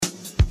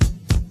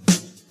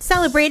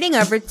Celebrating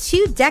over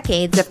 2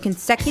 decades of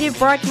consecutive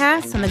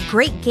broadcasts on the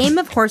great game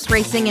of horse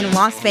racing in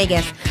Las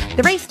Vegas,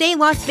 the Race Day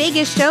Las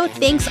Vegas show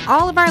thanks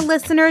all of our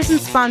listeners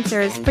and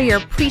sponsors for your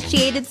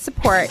appreciated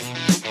support.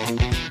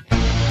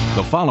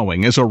 The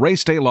following is a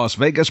Race Day Las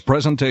Vegas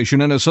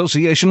presentation in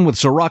association with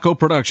Sirocco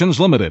Productions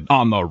Limited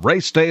on the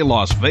Race Day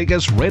Las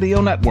Vegas Radio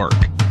Network.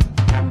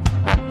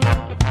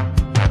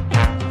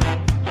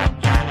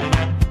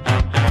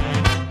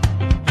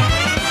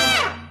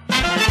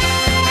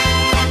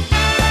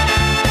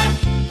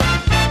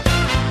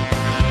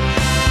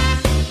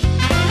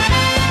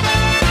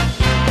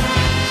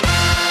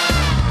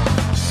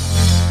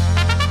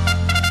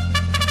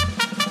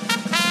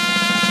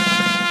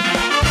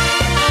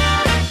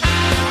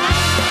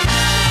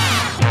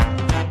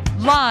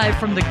 Live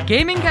from the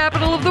gaming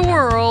capital of the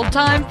world,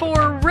 time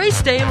for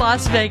Race Day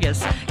Las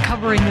Vegas,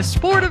 covering the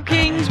sport of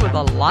kings with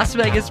a Las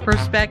Vegas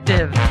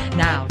perspective.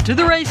 Now to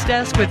the race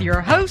desk with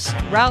your host,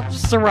 Ralph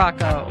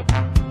Sirocco.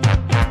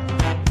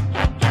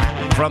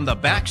 From the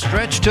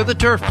backstretch to the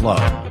turf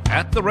club,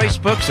 at the race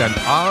books and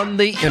on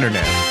the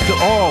internet, to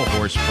all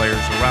horse players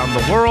around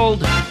the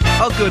world,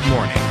 a good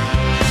morning.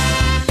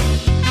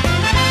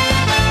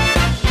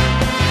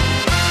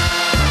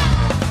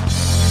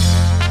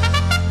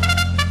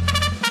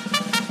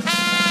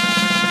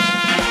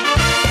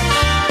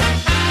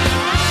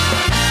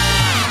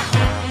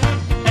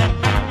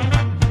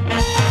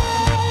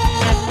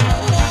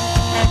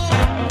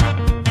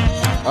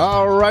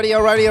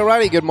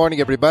 Alrighty. Good morning,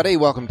 everybody.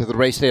 Welcome to the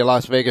Race Day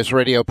Las Vegas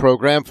radio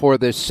program for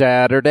this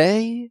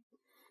Saturday.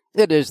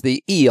 It is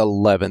the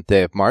 11th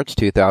day of March,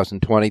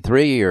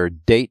 2023, or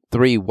date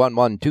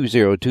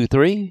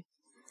 3/11/2023.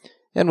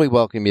 And we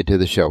welcome you to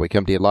the show. We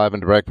come to you live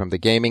and direct from the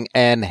gaming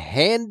and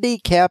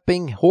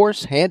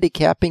horse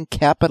handicapping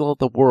capital of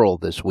the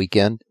world this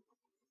weekend.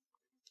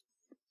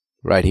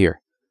 Right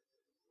here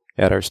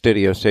at our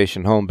studio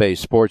station, Home Base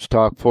Sports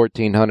Talk,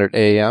 1400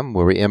 AM,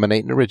 where we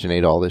emanate and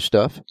originate all this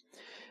stuff.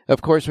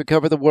 Of course, we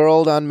cover the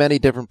world on many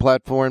different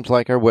platforms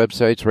like our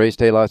websites,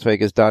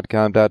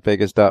 racedaylasvegas.com,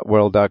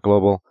 .vegas.world,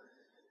 .global,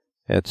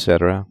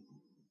 etc.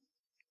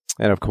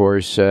 And, of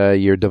course,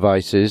 your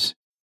devices,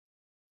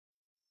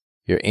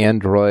 your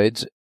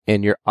Androids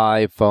and your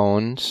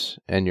iPhones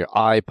and your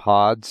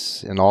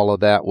iPods and all of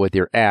that with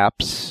your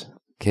apps,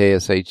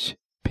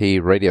 KSHP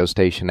radio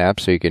station app,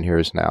 so you can hear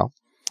us now.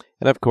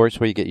 And, of course,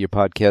 where you get your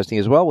podcasting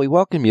as well. We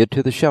welcome you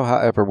to the show,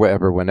 however,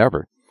 wherever,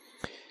 whenever.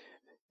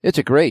 It's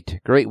a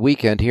great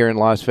weekend here in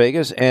Las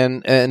Vegas,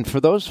 and for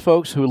those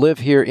folks who live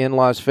here in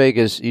Las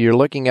Vegas, you're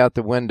looking out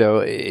the window.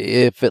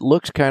 If it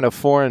looks kind of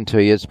foreign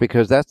to you, it's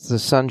because that's the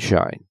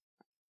sunshine.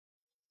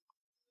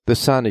 The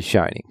sun is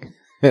shining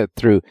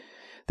through.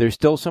 There's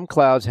still some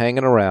clouds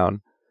hanging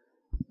around,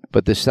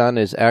 but the sun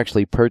is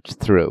actually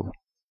perched through.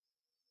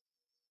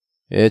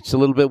 It's a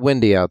little bit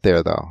windy out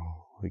there, though.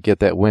 We get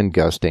that wind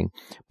gusting.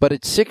 But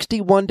it's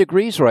 61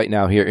 degrees right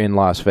now here in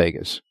Las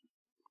Vegas.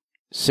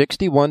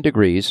 61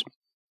 degrees.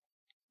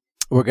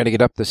 We're going to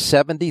get up to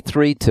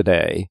 73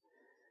 today,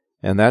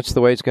 and that's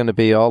the way it's going to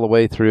be all the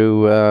way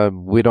through.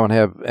 We don't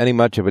have any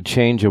much of a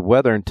change of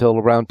weather until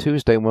around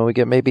Tuesday when we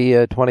get maybe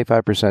a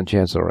 25%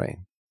 chance of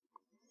rain.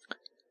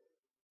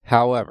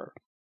 However,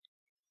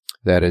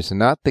 that is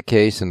not the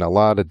case in a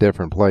lot of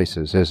different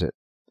places, is it?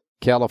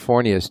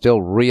 California is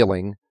still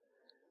reeling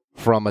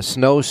from a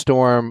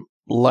snowstorm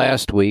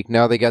last week.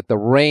 Now they got the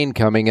rain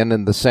coming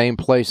in the same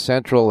place,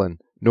 Central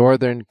and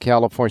Northern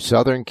California,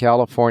 Southern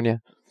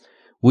California.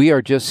 We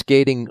are just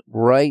skating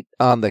right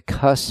on the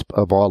cusp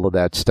of all of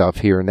that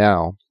stuff here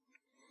now.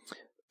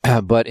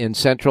 But in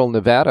central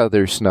Nevada,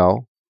 there's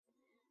snow.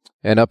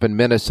 And up in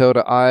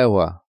Minnesota,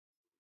 Iowa,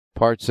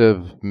 parts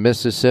of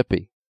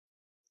Mississippi,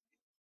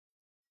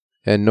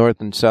 and North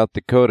and South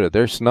Dakota,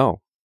 there's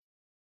snow.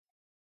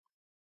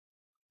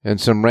 And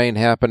some rain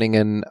happening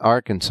in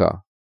Arkansas.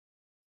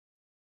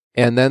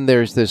 And then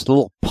there's this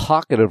little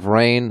pocket of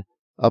rain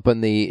up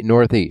in the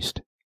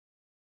Northeast.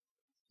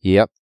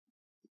 Yep.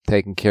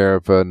 Taking care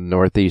of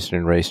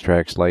northeastern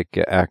racetracks like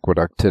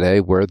Aqueduct today,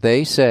 where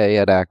they say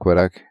at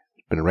Aqueduct,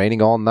 it's been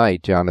raining all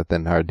night,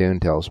 Jonathan Hardoon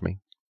tells me.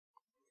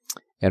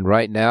 And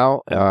right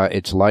now,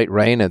 it's light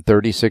rain and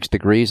 36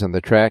 degrees, and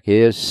the track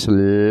is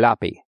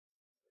sloppy.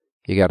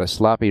 You got a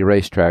sloppy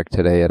racetrack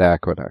today at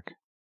Aqueduct.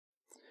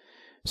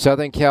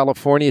 Southern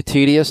California,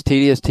 tedious.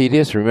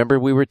 Remember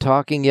we were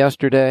talking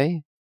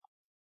yesterday?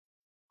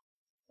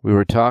 We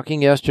were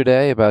talking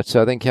yesterday about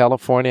Southern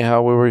California,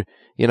 how we were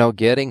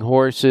getting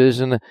horses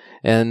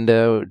and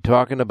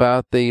talking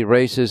about the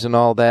races and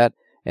all that.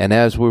 And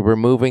as we were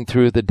moving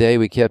through the day,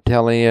 we kept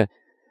telling you,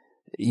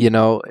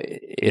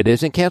 it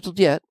isn't canceled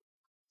yet.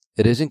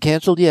 It isn't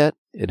canceled yet.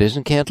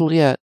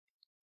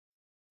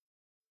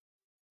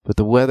 But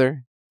the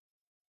weather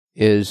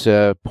is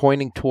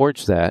pointing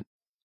towards that.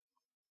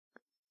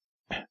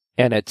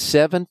 And at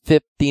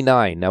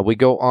 7:59, now we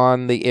go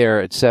on the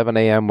air at 7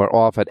 a.m., we're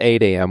off at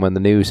 8 a.m. when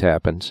the news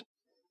happens.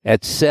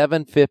 At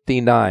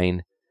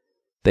 7:59,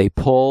 they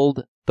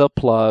pulled the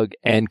plug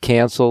and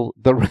canceled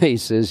the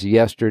races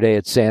yesterday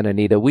at Santa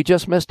Anita. We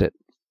just missed it.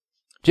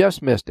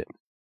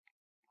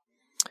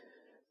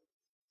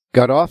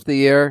 got off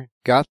the air,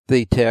 got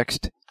the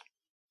text,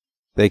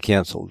 they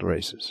canceled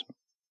races.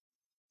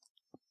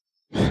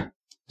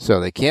 So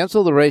they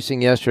canceled the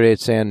racing yesterday at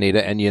Santa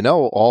Anita, and you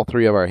know all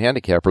three of our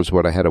handicappers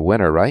would have had a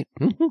winner, right?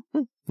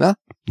 Huh?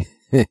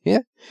 Yeah.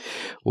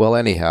 Well,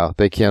 anyhow,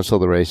 they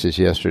canceled the races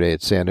yesterday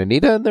at Santa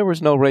Anita, and there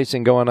was no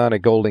racing going on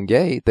at Golden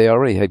Gate. They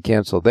already had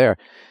canceled there.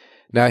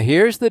 Now,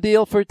 here's the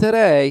deal for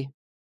today.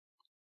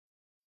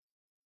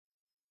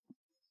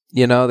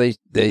 You know, they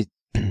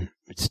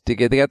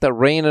got the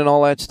rain and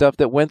all that stuff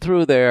that went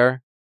through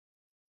there.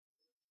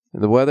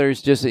 The weather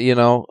is just, you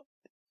know,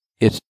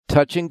 it's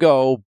touch and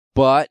go,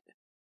 but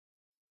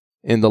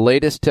in the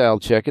latest, I'll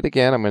check it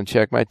again. I'm going to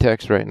check my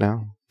text right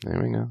now. There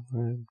we go.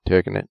 I'm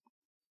checking it.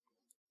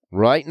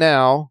 Right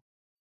now,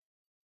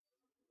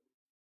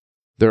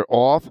 they're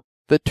off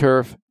the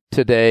turf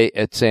today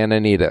at Santa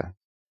Anita.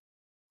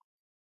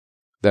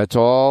 That's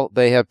all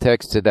they have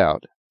texted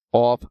out.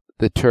 Off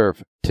the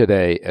turf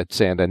today at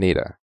Santa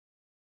Anita.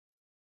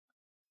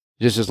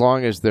 Just as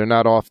long as they're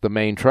not off the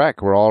main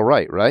track, we're all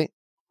right, right?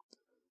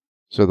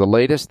 So the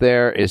latest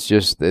there is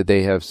just that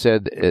they have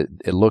said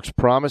it looks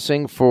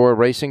promising for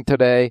racing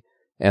today,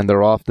 and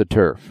they're off the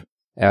turf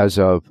as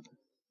of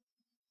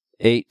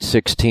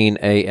 8:16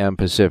 a.m.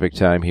 Pacific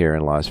time here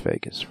in Las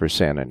Vegas for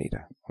Santa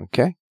Anita.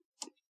 Okay?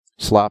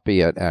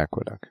 Sloppy at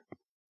Aqueduct.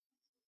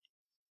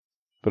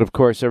 But of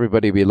course,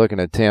 everybody will be looking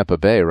at Tampa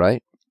Bay,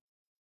 right?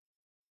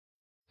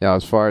 Now,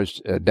 as far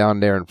as down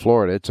there in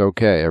Florida, it's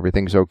okay.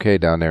 Everything's okay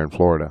down there in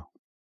Florida.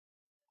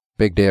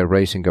 Big day of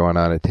racing going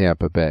on at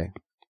Tampa Bay.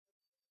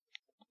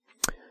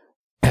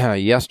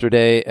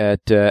 Yesterday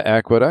at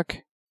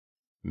Aqueduct,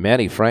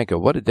 Manny Franco,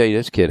 what a day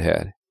this kid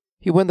had.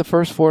 He won the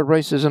first 4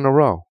 races in a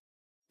row.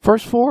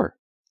 First 4.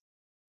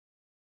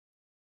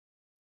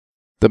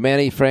 The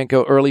Manny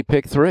Franco early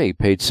pick 3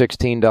 paid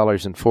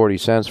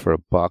 $16.40 for a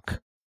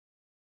buck.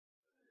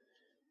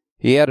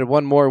 He added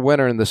one more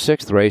winner in the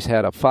 6th race,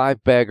 had a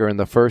 5-bagger in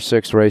the first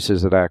 6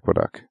 races at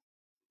Aqueduct.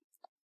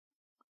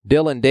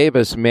 Dylan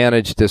Davis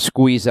managed to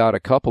squeeze out a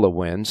couple of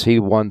wins. He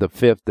won the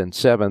 5th and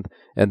 7th,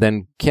 and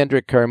then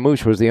Kendrick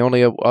Carmouche was the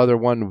only other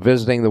one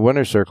visiting the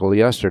winner's circle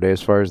yesterday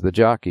as far as the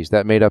jockeys.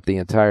 That made up the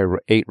entire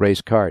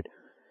 8-race card.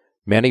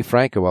 Manny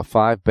Franco, a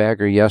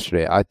 5-bagger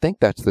yesterday. I think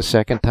that's the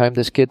second time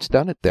this kid's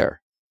done it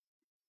there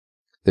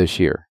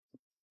this year.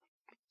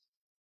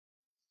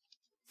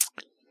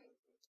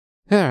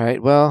 All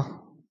right,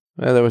 well,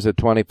 there was a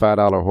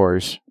 $25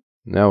 horse.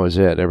 That was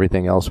it.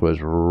 Everything else was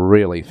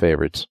really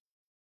favorites.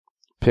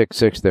 Pick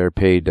 6 there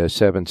paid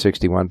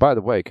 $7.61. By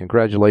the way,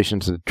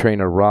 congratulations to the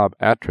trainer Rob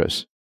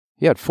Atras.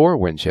 He had 4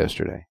 wins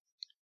yesterday.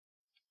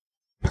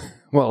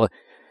 Well,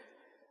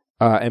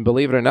 and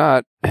believe it or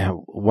not,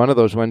 one of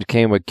those wins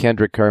came with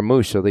Kendrick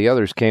Carmouche, so the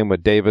others came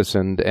with Davis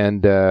and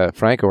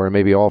Franco, or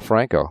maybe all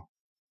Franco.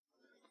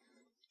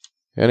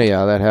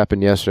 Anyhow, that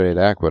happened yesterday at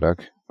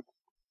Aqueduct.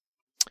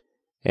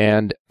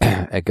 And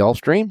at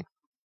Gulfstream,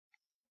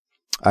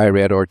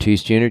 Irad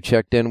Ortiz Jr.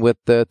 checked in with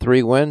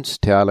 3 wins.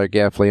 Tyler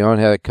Gaffleon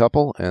had a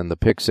couple, and the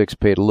pick 6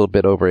 paid a little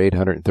bit over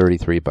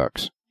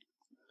 $833.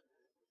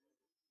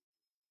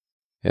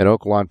 At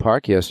Oaklawn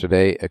Park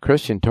yesterday,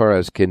 Christian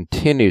Torres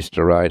continues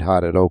to ride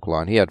hot at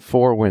Oaklawn. He had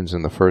 4 wins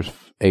in the first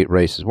 8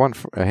 races.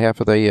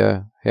 Half of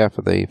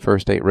the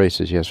first 8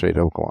 races yesterday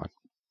at Oaklawn.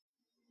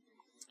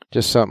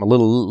 Just something, a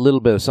little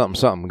bit of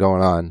something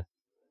going on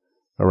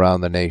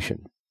around the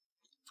nation.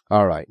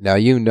 All right. Now,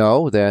 you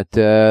know that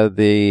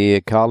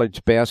the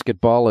college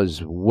basketball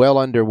is well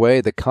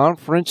underway. The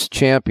conference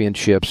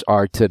championships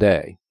are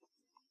today.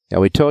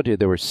 Now, we told you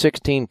there were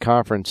 16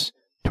 conference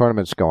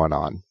tournaments going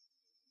on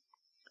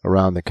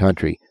around the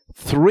country,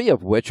 3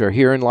 of which are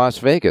here in Las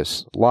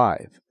Vegas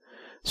live.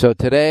 So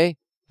today,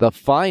 the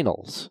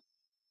finals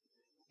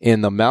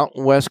in the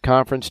Mountain West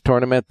Conference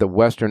Tournament, the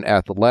Western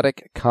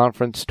Athletic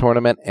Conference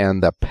Tournament,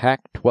 and the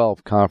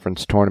Pac-12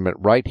 Conference Tournament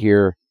right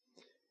here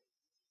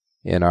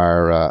in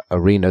our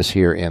arenas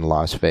here in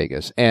Las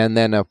Vegas. And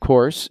then, of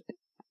course,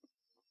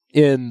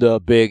 in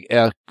the big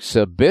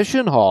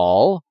exhibition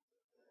hall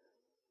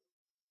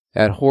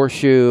at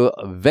Horseshoe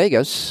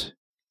Vegas,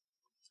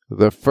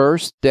 the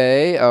first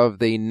day of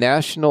the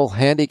National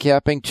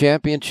Handicapping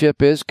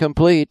Championship is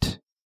complete.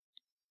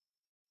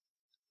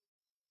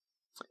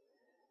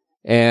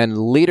 And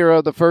leader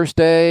of the first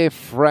day,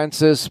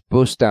 Francis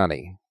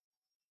Bustani,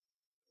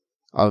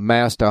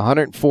 amassed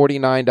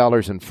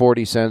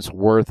 $149.40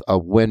 worth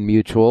of win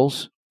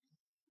mutuals.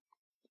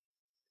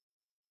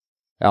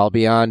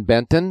 Albion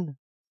Benton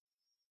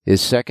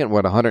is second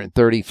with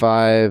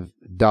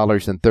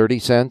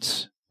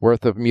 $135.30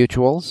 worth of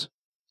mutuals.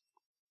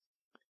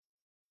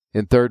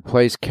 In third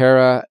place,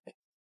 Cara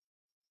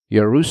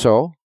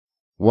Yaruso,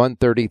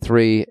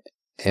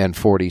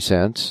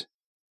 $133.40.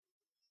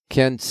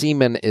 Ken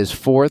Seaman is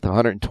fourth,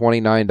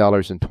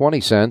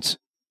 $129.20.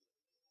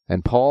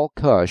 And Paul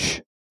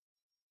Cush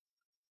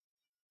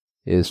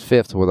is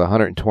fifth with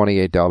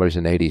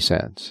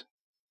 $128.80.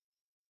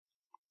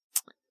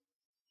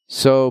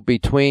 So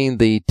between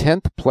the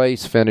 10th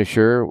place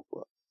finisher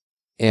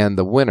and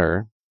the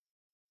winner,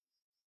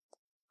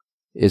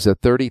 is a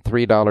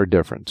 $33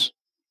 difference.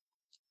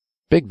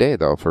 Big day,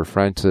 though, for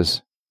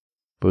Francis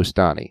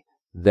Bustani.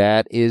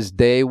 That is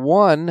day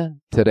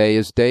 1. Today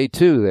is day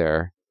 2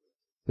 there,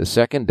 the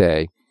second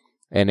day.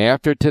 And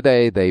after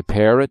today, they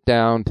pare it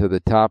down to the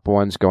top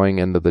ones going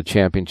into the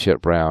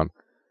championship round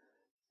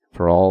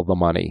for all the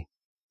money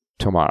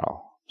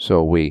tomorrow.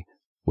 So we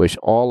wish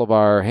all of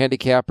our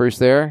handicappers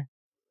there,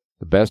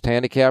 the best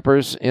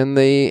handicappers in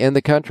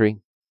the country,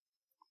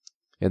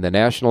 in the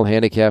National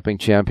Handicapping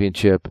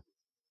Championship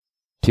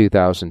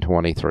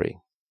 2023.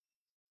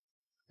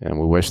 And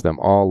we wish them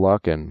all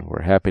luck, and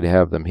we're happy to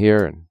have them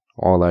here and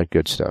all that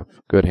good stuff.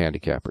 Good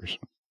handicappers.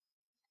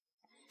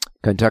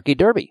 Kentucky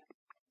Derby.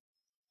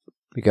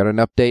 We got an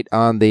update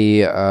on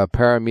the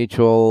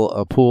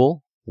pari-mutuel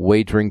pool,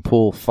 wagering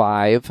pool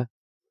 5,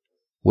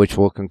 which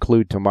will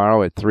conclude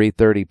tomorrow at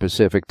 3:30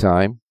 Pacific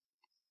time.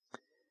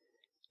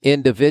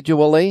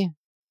 Individually,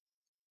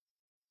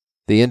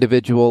 the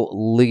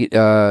individual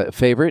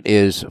favorite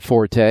is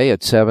Forte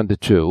at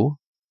 7-2.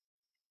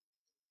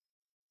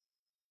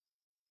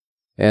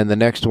 And the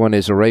next one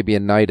is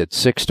Arabian Night at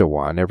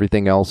 6-1.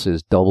 Everything else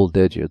is double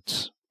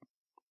digits.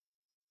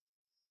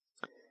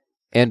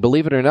 And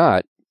believe it or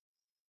not,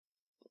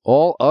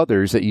 all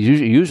others, that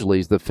usually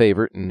is the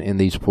favorite in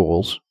these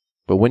pools,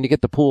 but when you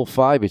get to pool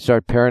 5, you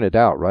start pairing it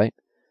out, right?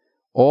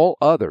 All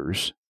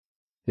others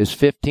is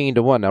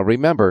 15-1. Now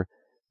remember,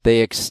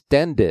 they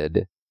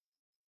extended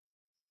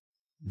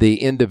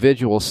the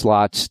individual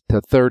slots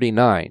to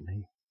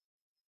 39.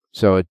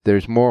 So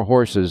there's more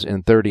horses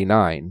in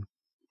 39,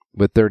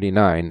 with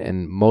 39,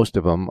 and most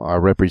of them are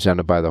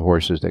represented by the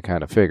horses that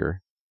kind of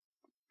figure.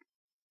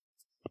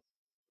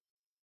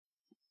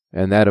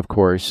 And that, of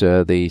course,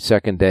 the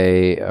second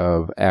day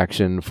of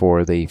action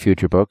for the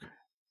Future Book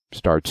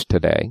starts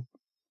today.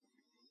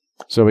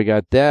 So we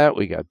got that.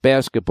 We got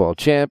basketball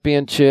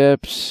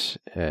championships,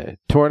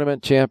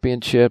 tournament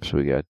championships.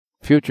 We got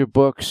Future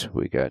Books.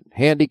 We got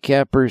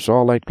handicappers,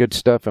 all that good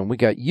stuff. And we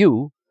got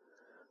you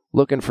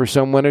looking for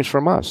some winners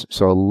from us.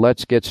 So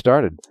let's get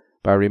started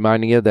by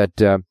reminding you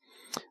that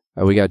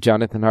we got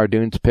Jonathan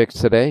Hardoon's picks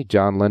today.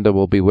 John Linda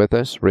will be with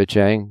us. Rich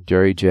Ang,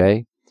 Jerry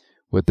J.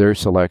 with their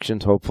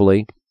selections,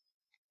 hopefully.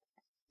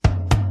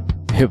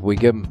 If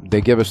they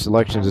give us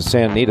selections of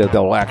Santa Anita,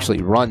 they'll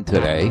actually run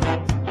today.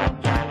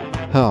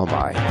 Oh,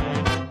 my.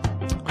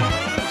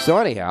 So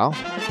anyhow,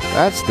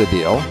 that's the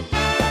deal.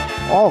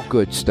 All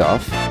good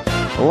stuff.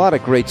 A lot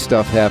of great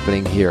stuff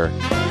happening here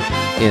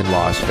in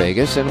Las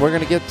Vegas, and we're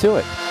going to get to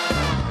it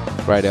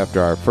right after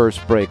our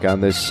first break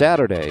on this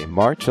Saturday,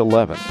 March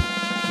 11th.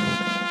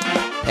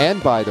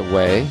 And by the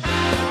way,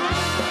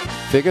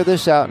 figure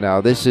this out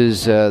now. This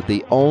is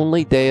the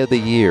only day of the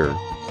year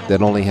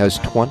that only has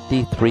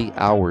 23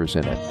 hours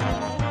in it.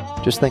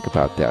 Just think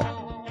about that.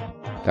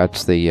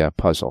 That's the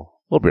puzzle.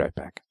 We'll be right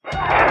back.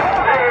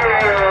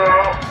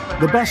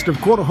 The best of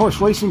quarter horse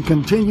racing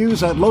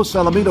continues at Los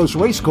Alamitos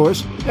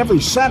Racecourse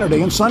every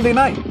Saturday and Sunday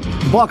night.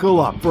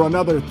 Buckle up for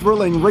another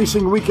thrilling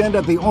racing weekend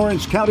at the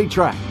Orange County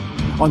track.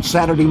 On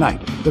Saturday night,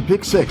 the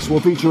Pick Six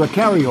will feature a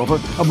carryover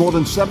of more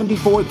than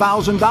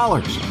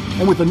 $74,000.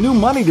 And with the new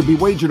money to be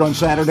wagered on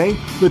Saturday,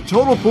 the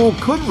total pool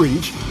could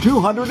reach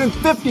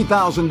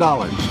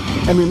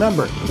 $250,000. And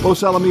remember,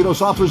 Los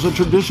Alamitos offers a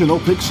traditional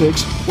Pick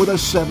Six with a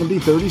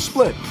 70-30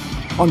 split.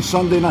 On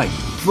Sunday night,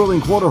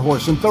 thrilling quarter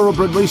horse and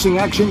thoroughbred racing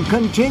action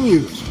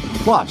continues.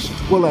 Plus,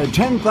 we'll add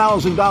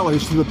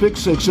 $10,000 to the Pick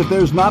Six if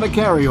there's not a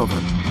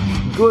carryover.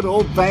 Good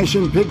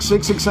old-fashioned Pick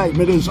Six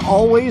excitement is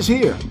always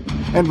here.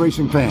 And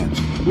racing fans,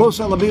 Los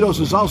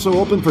Alamitos is also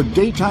open for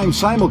daytime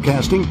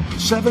simulcasting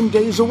 7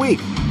 days a week.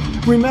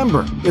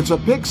 Remember, it's a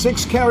Pick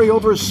Six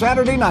carryover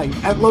Saturday night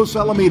at Los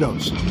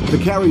Alamitos. The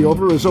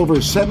carryover is over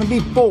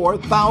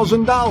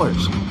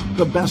 $74,000.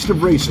 The best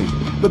of racing,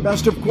 the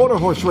best of quarter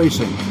horse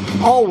racing,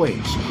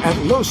 always at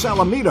Los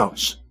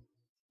Alamitos.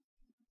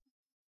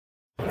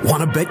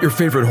 Want to bet your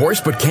favorite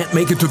horse but can't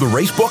make it to the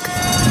racebook?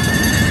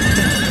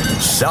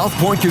 South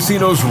Point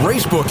Casino's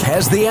Racebook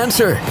has the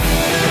answer.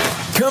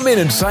 Come in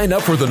and sign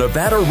up for the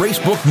Nevada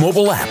Racebook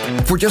mobile app.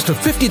 For just a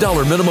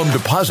 $50 minimum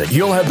deposit,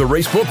 you'll have the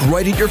Racebook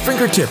right at your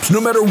fingertips,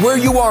 no matter where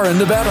you are in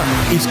Nevada.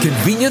 It's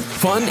convenient,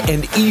 fun,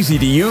 and easy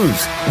to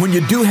use. When you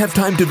do have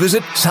time to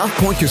visit, South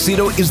Point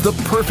Casino is the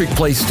perfect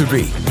place to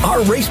be. Our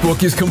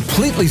Racebook is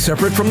completely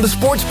separate from the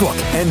Sportsbook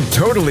and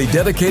totally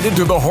dedicated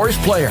to the horse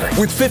player.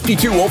 With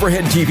 52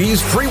 overhead TVs,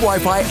 free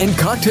Wi-Fi, and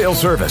cocktail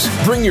service.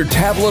 Bring your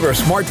tablet or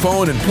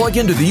smartphone and plug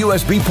into the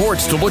USB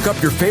ports to look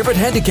up your favorite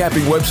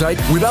handicapping website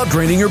without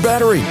draining your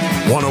battery.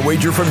 Want to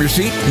wager from your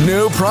seat?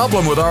 No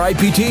problem with our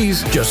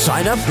IPTs. Just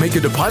sign up, make a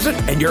deposit,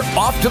 and you're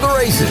off to the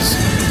races.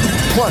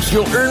 Plus,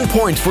 you'll earn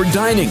points for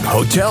dining,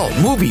 hotel,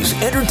 movies,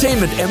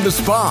 entertainment, and the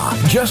spa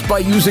just by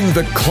using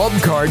the club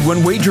card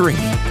when wagering.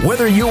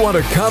 Whether you want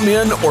to come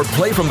in or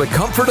play from the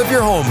comfort of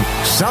your home,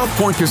 South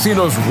Point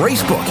Casino's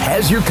Racebook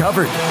has you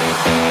covered.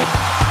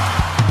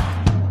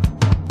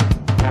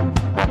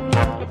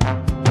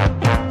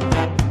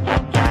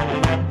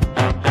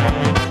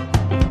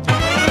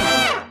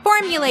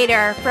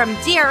 Simulator from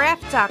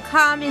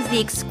DRF.com is the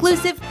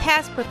exclusive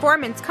past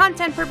performance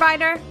content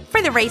provider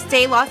for the Race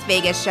Day Las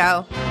Vegas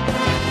show.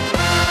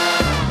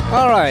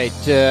 All right,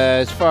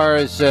 as far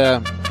as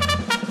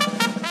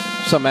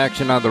some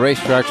action on the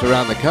racetracks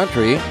around the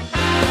country,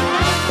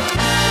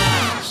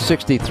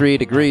 63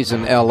 degrees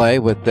in L.A.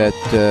 with that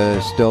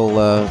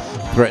still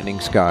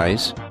threatening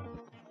skies.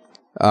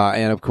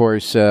 And, of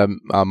course,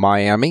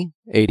 Miami,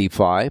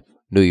 85.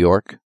 New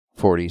York,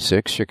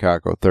 46.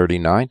 Chicago,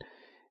 39.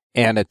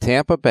 And at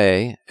Tampa,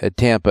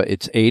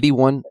 it's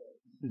 81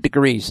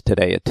 degrees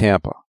today at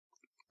Tampa.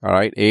 All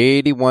right,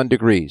 81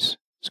 degrees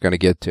it's going to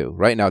get to.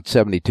 Right now it's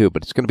 72,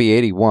 but it's going to be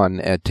 81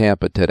 at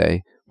Tampa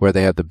today, where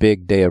they have the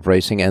big day of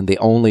racing and the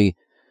only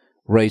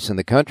race in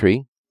the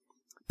country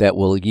that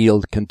will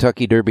yield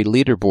Kentucky Derby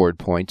leaderboard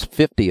points.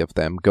 50 of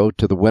them go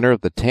to the winner of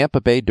the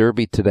Tampa Bay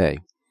Derby today.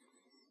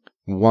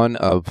 One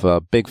of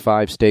big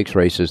 5 stakes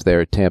races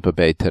there at Tampa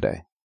Bay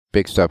today.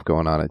 Big stuff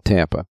going on at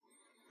Tampa.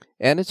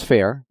 And it's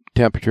fair.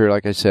 Temperature,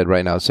 like I said,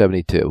 right now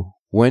 72.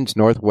 Winds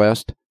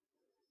northwest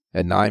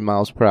at 9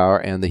 miles per hour,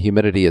 and the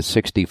humidity is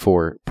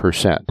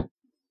 64%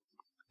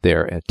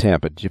 there at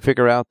Tampa. Did you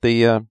figure out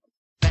the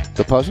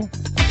puzzle?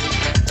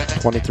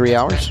 23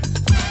 hours?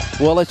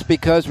 Well, it's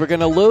because we're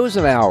going to lose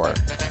an hour.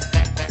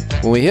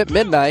 When we hit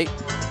midnight,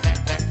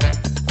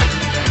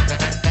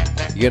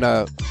 you're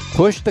going to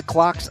push the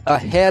clocks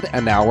ahead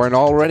an hour, and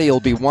already it'll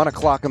be 1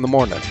 o'clock in the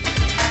morning.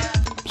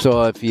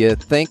 So if you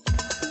think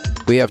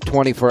we have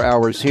 24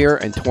 hours here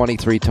and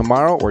 23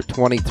 tomorrow, or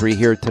 23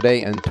 here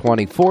today and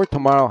 24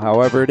 tomorrow,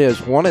 however it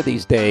is, one of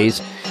these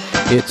days,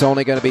 it's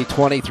only going to be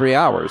 23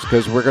 hours,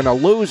 because we're going to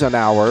lose an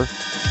hour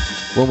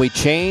when we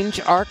change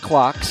our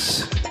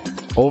clocks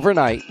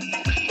overnight,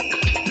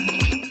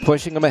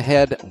 pushing them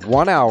ahead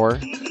 1 hour.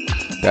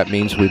 That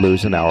means we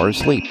lose an hour of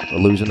sleep, or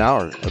lose an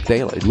hour of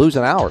daylight, lose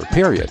an hour,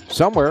 period.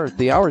 Somewhere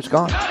the hour's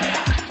gone.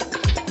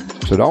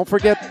 So don't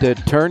forget to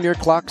turn your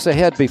clocks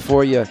ahead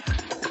before you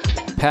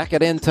pack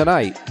it in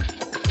tonight.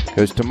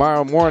 Because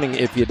tomorrow morning,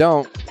 if you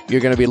don't,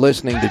 you're going to be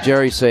listening to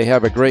Jerry say,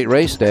 have a great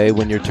race day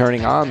when you're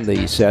turning on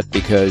the set,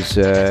 because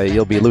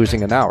you'll be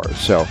losing an hour.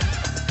 So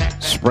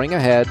spring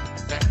ahead,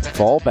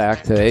 fall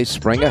back today,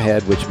 spring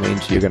ahead, which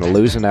means you're going to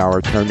lose an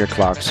hour. Turn your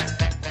clocks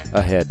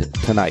ahead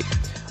tonight.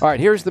 All right,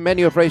 here's the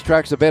menu of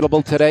racetracks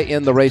available today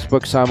in the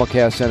Racebook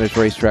Simulcast Center's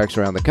racetracks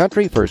around the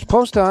country. First,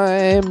 post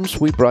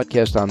times. We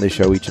broadcast on this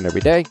show each and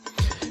every day.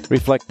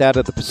 Reflect that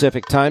at the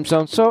Pacific time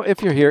zone. So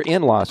if you're here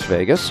in Las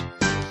Vegas,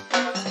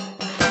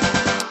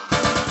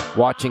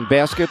 watching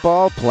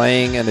basketball,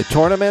 playing in a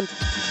tournament,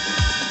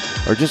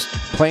 or just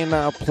playing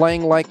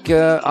like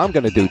I'm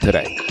going to do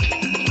today,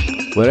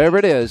 whatever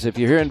it is, if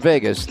you're here in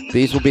Vegas,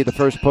 these will be the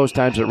first post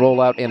times that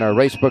roll out in our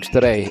race books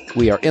today.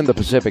 We are in the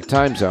Pacific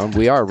time zone.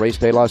 We are Race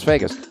Day Las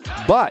Vegas.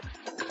 But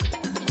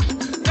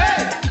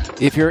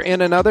if you're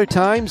in another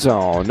time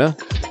zone,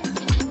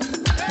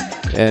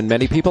 and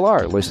many people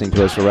are listening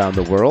to us around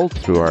the world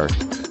through our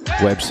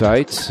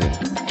websites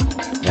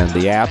and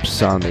the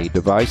apps on the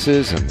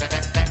devices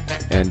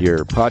and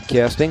your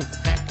podcasting.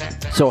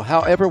 So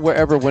however,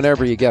 wherever,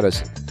 whenever you get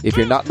us, if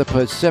you're not in the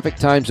Pacific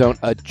time zone,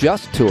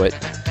 adjust to it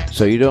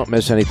so you don't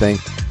miss anything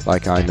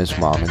like I miss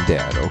Mom and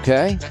Dad,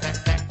 okay?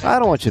 I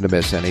don't want you to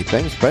miss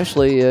anything,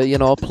 especially,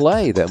 a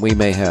play that we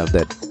may have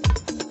that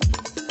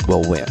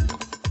will win,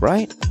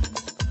 right?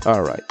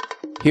 All right.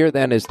 Here,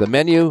 then, is the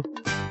menu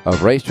of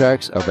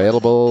racetracks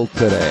available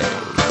today.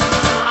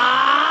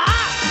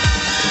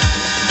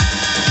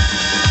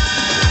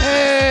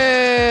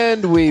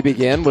 And we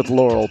begin with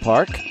Laurel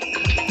Park.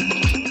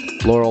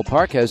 Laurel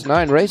Park has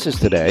 9 races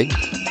today.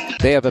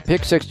 They have a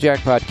Pick 6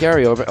 jackpot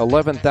carryover,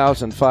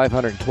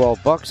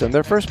 $11,512, and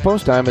their first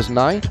post time is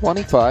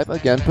 9:25,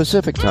 again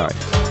Pacific time.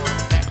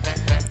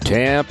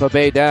 Tampa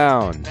Bay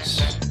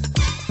Downs.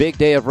 Big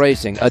day of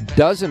racing. A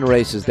dozen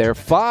races there,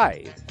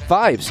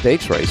 five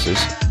stakes races.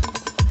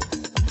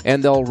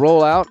 And they'll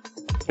roll out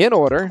in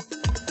order.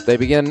 They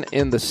begin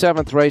in the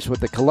 7th race with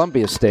the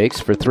Columbia Stakes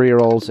for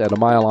 3-year-olds at a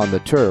mile on the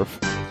turf.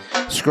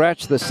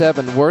 Scratch the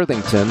 7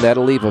 Worthington.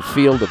 That'll leave a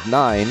field of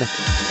 9.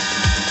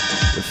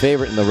 The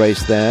favorite in the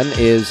race, then,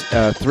 is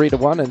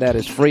 3-1, and that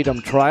is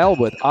Freedom Trial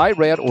with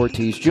Irad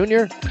Ortiz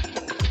Jr.,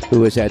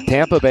 who is at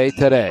Tampa Bay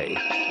today.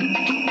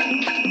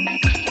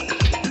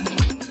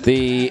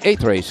 The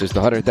 8th race is the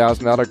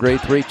 $100,000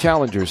 Grade 3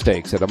 Challenger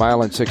Stakes at a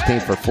mile and 16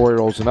 for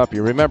 4-year-olds and up.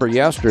 You remember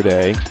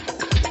yesterday,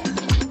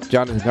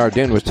 Jonathan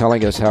Cardin was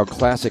telling us how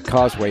Classic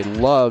Causeway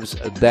loves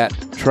that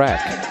track.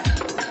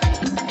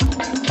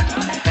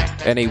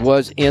 And he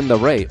was in the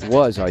race.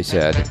 I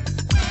said.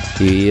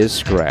 He is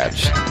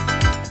scratched.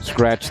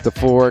 Scratched the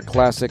 4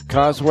 Classic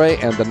Causeway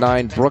and the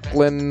 9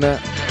 Brooklyn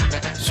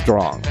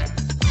Strong.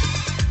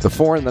 The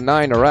 4 and the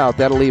 9 are out.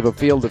 That'll leave a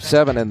field of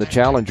 7 in the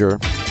Challenger.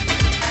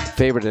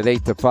 Favorite at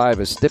 8-5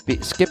 is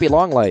Skippy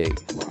Longstockings.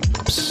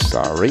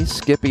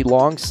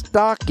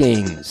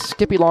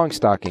 Skippy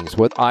Longstockings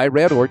with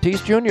Irad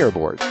Ortiz Jr.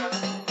 aboard.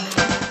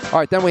 All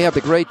right, then we have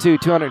the Grade 2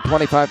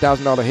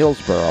 $225,000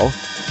 Hillsborough.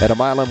 At a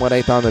mile and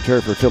 1/8 on the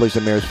turf for fillies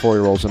and mares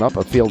 4-year-olds and up.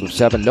 A field of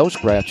 7, no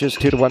scratches.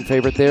 2-1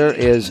 favorite there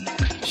is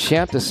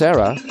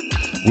Chanticera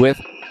with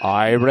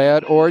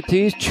Irad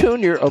Ortiz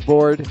Jr.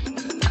 aboard.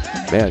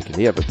 Man, can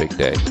he have a big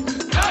day.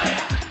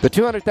 The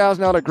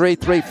 $200,000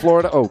 Grade 3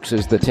 Florida Oaks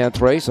is the 10th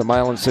race. A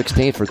mile and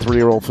 16 for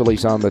 3-year-old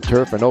fillies on the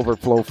turf. An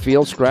overflow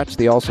field. Scratch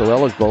the also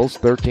eligibles,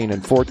 13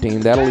 and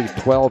 14. That'll leave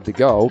 12 to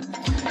go.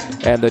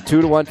 And the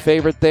 2-1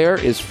 favorite there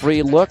is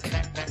Free Look.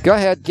 Go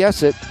ahead,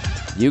 guess it.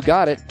 You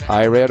got it.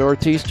 Irad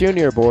Ortiz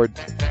Jr. aboard.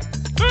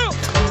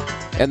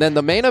 And then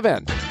the main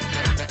event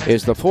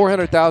is the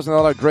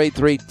 $400,000 Grade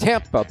 3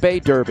 Tampa Bay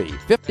Derby.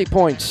 50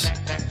 points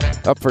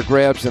up for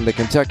grabs in the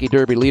Kentucky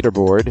Derby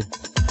leaderboard.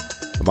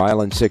 A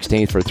mile and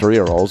 16th for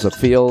 3-year-olds. A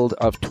field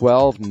of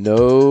 12.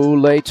 No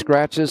late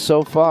scratches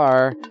so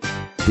far.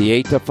 The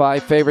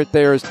 8-5 favorite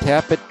there is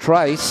Tapit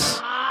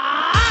Trice.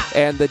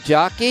 And the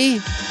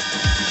jockey?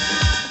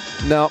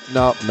 No.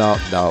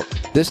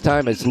 This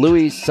time it's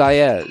Luis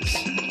Saez.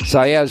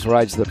 Saez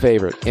rides the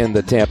favorite in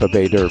the Tampa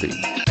Bay Derby.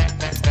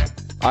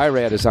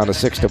 Irad is on a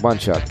 6-1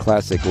 shot.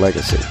 Classic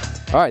Legacy.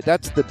 All right,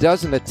 that's the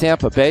dozen at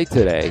Tampa Bay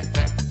today.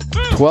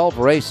 12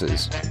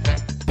 races.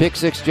 Pick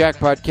 6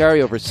 jackpot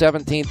carryover,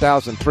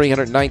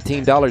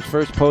 $17,319.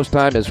 First post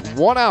time is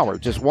 1 hour,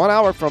 just 1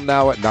 hour from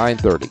now at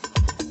 9:30.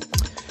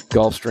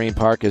 Gulfstream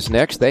Park is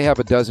next. They have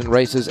a dozen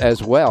races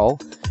as well.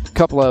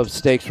 Couple of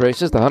stakes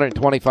races. The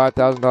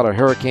 $125,000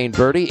 Hurricane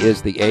Birdie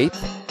is the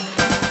 8th.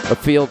 A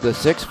field of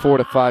 6,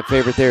 4-5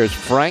 favorite there is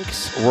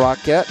Frank's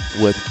Rocket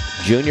with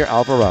Junior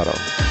Alvarado.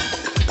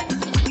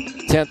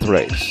 10th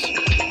race.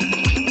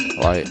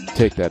 Well, I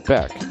take that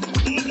back.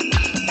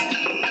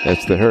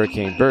 That's the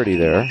Hurricane Birdie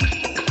there.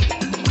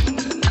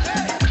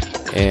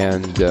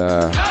 And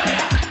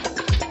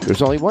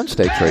there's only one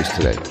stakes race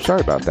today.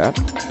 Sorry about that.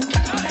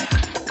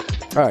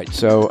 All right,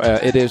 so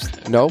it is,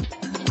 no,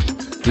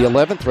 the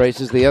 11th race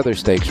is the other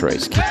stakes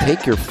race.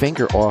 Take your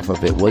finger off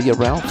of it, will you,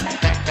 Ralph?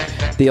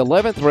 The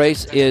 11th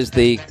race is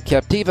the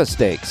Captiva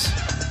Stakes.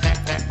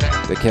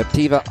 The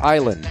Captiva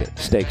Island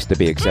Stakes, to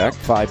be exact.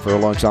 5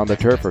 furlongs on the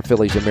turf for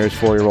fillies and mares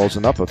 4-year-olds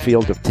and up. A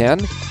field of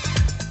 10.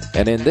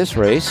 And in this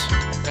race,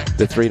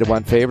 the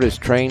 3-1 favorite is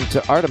Trained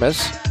to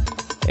Artemis.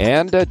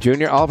 And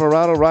Junior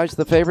Alvarado rides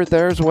the favorite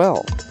there as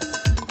well.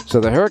 So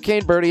the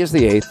Hurricane Birdie is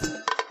the 8th.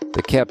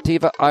 The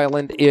Captiva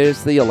Island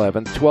is the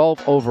 11th.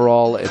 12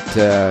 overall at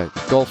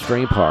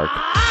Gulfstream Park.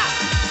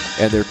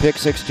 And their pick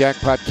 6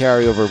 jackpot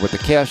carryover with the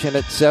cash in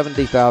it,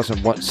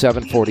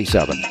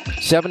 $70,747.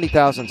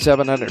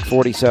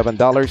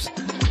 $70,747.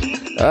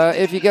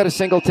 If you get a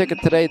single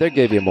ticket today, they'll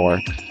give you more.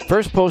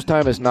 First post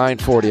time is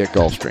 9:40 at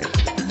Gulfstream.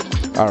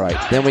 All right,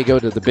 then we go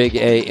to the Big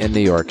A in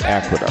New York,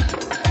 Aqueduct.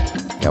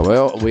 Yeah,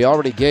 well, we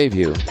already gave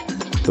you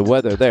the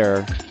weather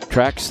there.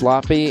 Track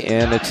sloppy,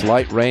 and it's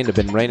light rain. It's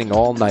been raining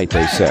all night,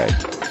 they say.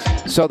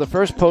 So the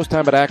first post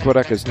time at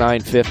Aqueduct is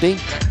 9:50.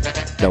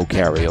 No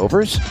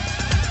carryovers.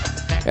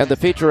 And the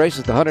feature race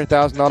is the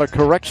 $100,000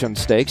 Correction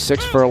Stakes.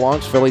 6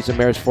 furlongs, fillies and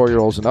mares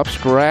 4-year-olds and up.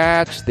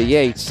 Scratch the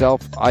 8,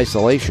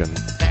 self-isolation.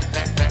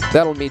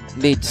 That'll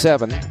need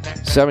 7.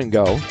 7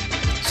 go.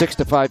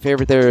 6-5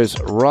 favorite there is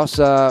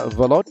Rosa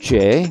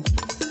Veloce.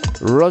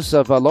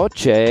 Rosa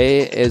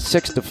Veloce is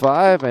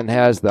 6-5 and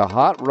has the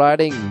hot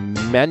riding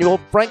Manuel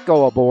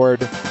Franco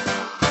aboard.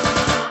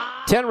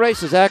 10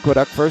 races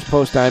Aqueduct, first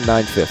post time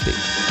 9:50.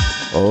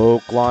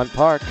 Oaklawn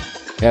Park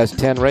has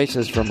 10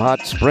 races from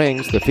Hot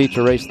Springs. The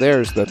feature race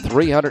there is the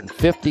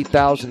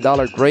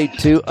 $350,000 Grade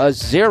 2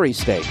 Azeri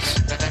Stakes.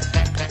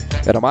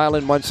 At a mile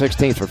and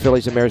 1/16 for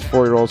fillies and mares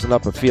 4-year-olds and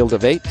up. A field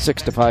of 8.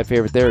 6-5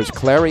 favorite there is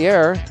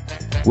Clairiere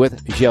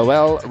with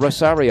Joel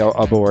Rosario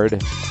aboard.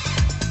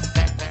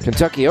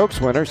 Kentucky Oaks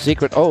winner,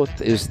 Secret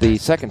Oath, is the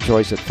second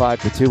choice at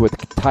 5-2 with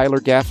Tyler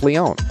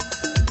Gaffleone.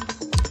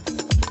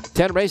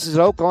 10 races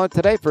at Oaklawn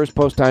today. First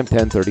post time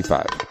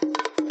 10:35.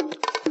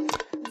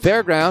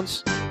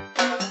 Fairgrounds,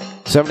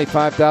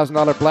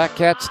 $75,000 Black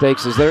Cat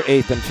Stakes is their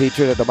 8th and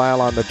featured at a mile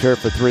on the turf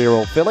for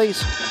 3-year-old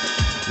fillies.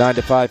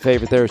 9-5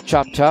 favorite there is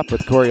Chop Chop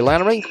with Corey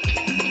Lanery.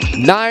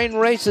 9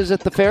 races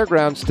at the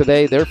Fairgrounds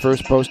today. Their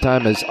first post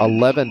time is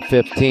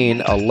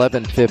 11:15.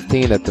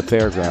 11:15 at the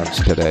Fairgrounds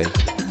today.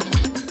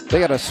 They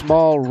got a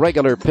small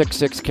regular pick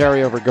 6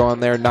 carryover going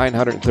there,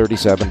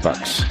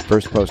 $937.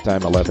 First post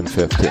time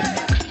 11:15.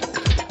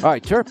 All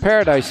right, Turf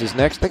Paradise is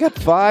next. They got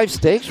 5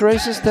 stakes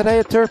races today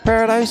at Turf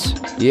Paradise.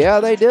 Yeah,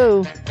 they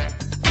do.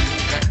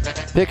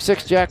 Pick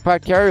 6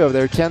 jackpot carryover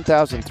there,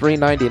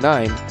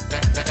 $10,399.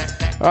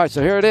 All right,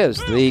 so here it is.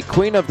 The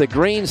Queen of the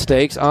Green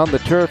Stakes on the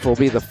turf will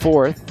be the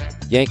 4th.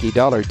 Yankee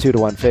Dollar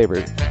 2-1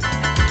 favorite.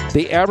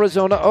 The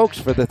Arizona Oaks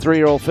for the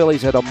 3-year-old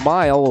fillies at a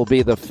mile will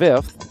be the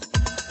 5th.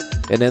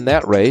 And in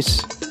that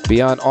race,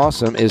 Beyond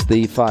Awesome is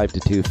the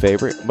 5-2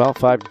 favorite. Well,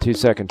 5-2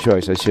 second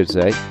choice, I should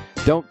say.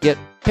 Don't Get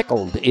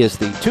Pickled is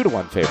the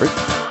 2-1 favorite.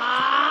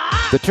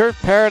 The Turf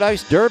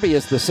Paradise Derby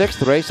is the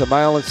 6th race, a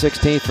mile and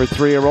 16 for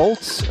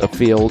 3-year-olds, a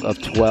field of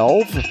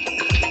 12.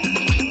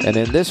 And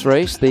in this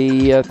race,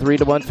 the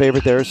 3-1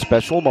 favorite there is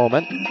Special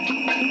Moment.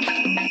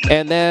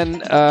 And then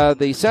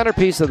the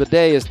centerpiece of the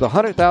day is the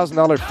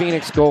 $100,000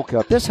 Phoenix Gold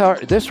Cup. This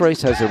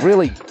race has a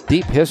really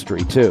deep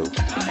history, too.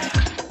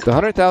 The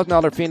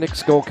 $100,000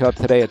 Phoenix Gold Cup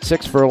today at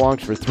 6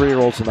 furlongs for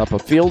 3-year-olds and up, a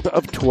field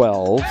of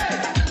 12.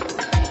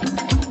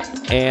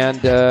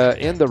 And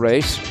in the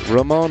race,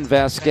 Ramon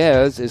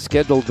Vasquez is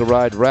scheduled to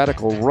ride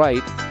Radical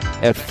Right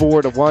at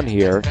 4-1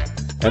 here.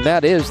 And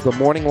that is the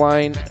morning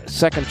line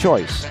second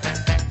choice.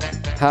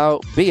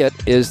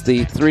 Howbeit is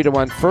the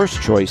 3-1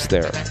 first choice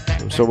there.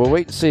 So we'll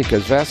wait and see,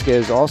 because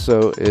Vasquez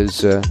also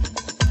is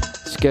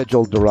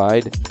scheduled to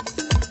ride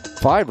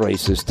 5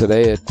 races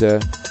today at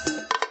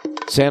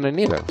Santa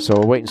Anita. So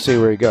we'll wait and see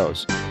where he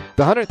goes.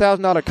 The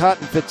 $100,000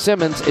 Cotton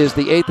Fitzsimmons is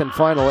the 8th and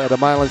final at a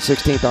mile and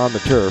 16th on the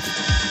turf.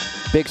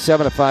 Big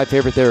 7-5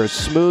 favorite there is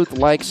Smooth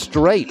Like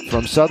Straight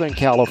from Southern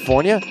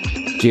California.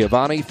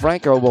 Giovanni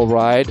Franco will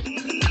ride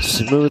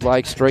Smooth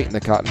Like Straight in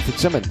the Cotton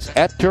Fitzsimmons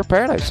at Turf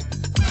Paradise.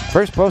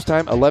 First post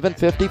time,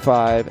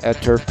 11:55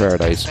 at Turf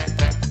Paradise.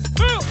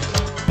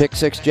 Pick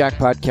 6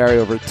 jackpot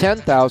carryover,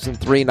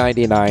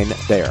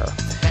 $10,399 there.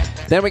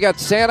 Then we got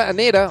Santa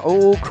Anita.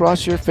 Oh,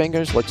 cross your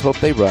fingers. Let's hope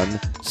they run.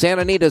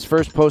 Santa Anita's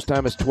first post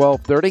time is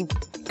 12:30.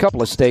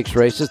 Couple of stakes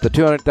races. The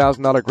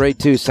 $200,000 Grade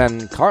 2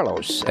 San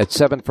Carlos at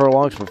 7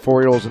 furlongs for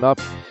 4-year-olds and up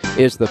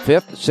is the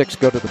 5th. 6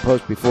 go to the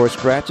post before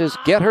scratches.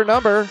 Get her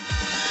number.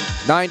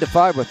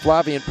 9-5 with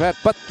Flavian Pratt.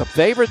 But the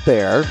favorite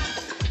there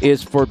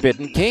is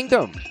Forbidden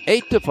Kingdom.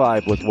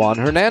 8-5 with Juan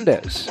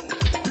Hernandez. Of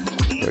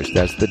course,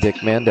 that's the Dick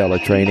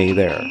Mandela trainee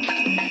there.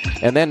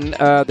 And then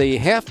the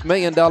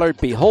 $500,000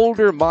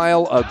 Beholder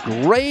Mile, a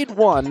Grade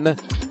 1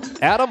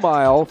 at a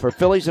mile for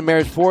fillies and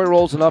mares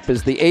 4-year-olds and up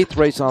is the 8th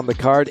race on the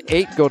card.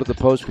 8 go to the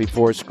post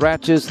before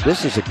scratches.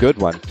 This is a good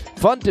one.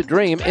 Fun to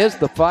Dream is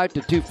the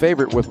 5-2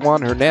 favorite with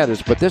Juan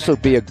Hernandez, but this will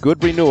be a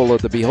good renewal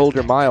of the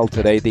Beholder Mile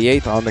today, the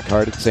 8th on the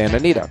card at Santa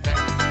Anita.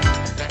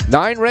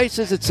 9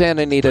 races at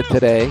Santa Anita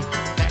today.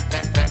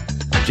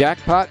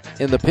 Jackpot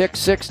in the Pick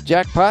 6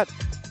 jackpot,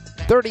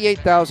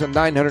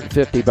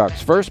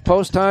 $38,950. First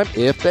post time,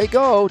 if they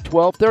go,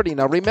 12:30.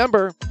 Now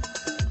remember,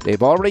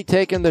 they've already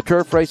taken the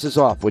turf races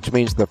off, which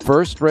means the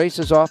first race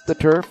is off the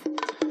turf,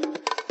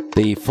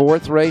 the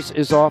 4th race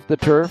is off the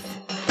turf,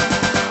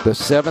 the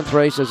 7th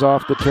race is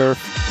off the turf,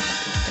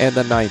 and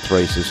the 9th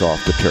race is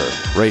off the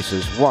turf.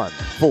 Races 1,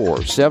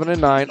 4, 7,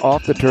 and 9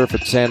 off the turf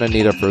at Santa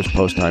Anita. First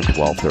post time,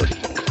 12:30.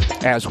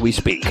 As we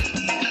speak.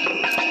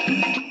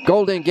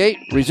 Golden Gate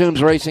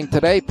resumes racing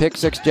today. Pick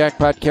 6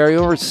 jackpot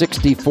carryover,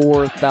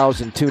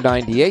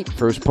 $64,298.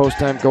 First post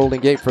time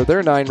Golden Gate for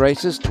their 9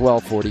 races,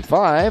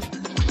 12:45.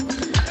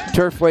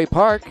 Turfway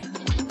Park,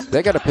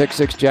 they got a Pick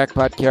 6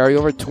 jackpot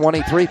carryover,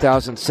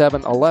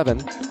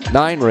 $23,711.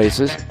 9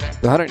 races.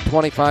 The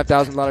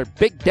 $125,000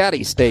 Big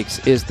Daddy Stakes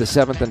is the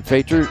 7th and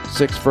feature.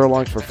 6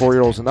 furlongs for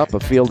 4-year-olds and up, a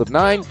field of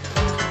 9.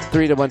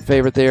 3-1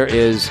 favorite there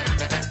is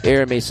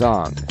Hear Me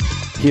Song.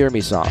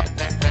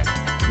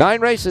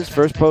 9 races,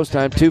 first post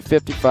time,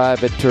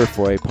 2:55 at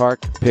Turfway Park.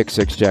 Pick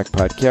 6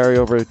 jackpot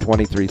carryover,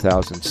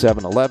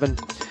 $23,711.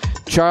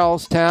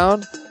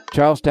 Charlestown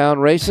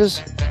races.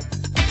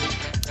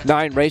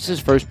 9 races,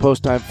 first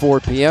post time,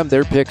 4 p.m.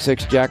 Their Pick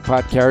 6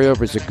 jackpot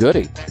carryover is a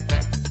goodie.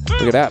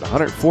 Look at that,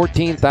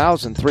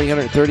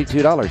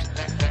 $114,332.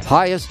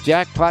 Highest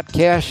jackpot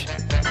cash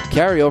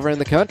carryover in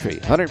the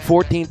country,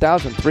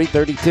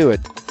 $114,332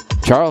 at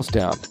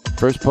Charlestown.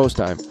 First post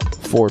time,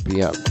 4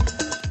 p.m.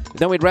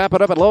 Then we'd wrap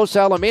it up at Los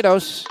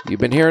Alamitos. You've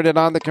been hearing it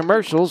on the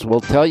commercials.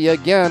 We'll tell you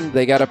again,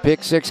 they got a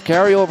Pick 6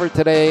 carryover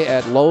today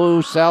at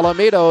Los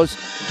Alamitos.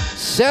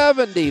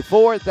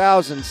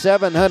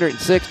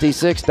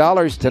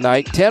 $74,766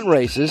 tonight. 10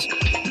 races,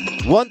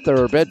 1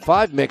 thoroughbred,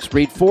 5 mixed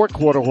breed, 4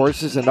 quarter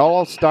horses, and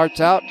all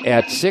starts out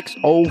at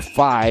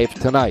 $605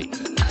 tonight.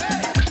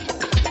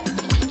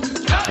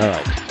 All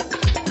right.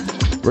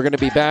 We're going to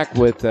be back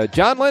with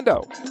John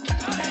Lindo.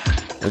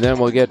 And then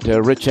we'll get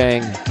Rich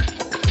Ang.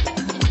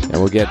 And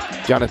we'll get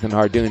Jonathan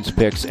Hardoon's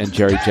picks and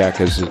Jerry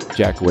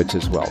Jackowitz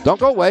as well. Don't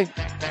go away.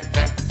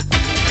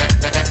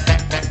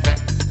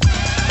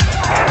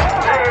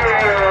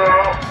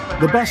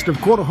 The best of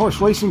quarter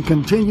horse racing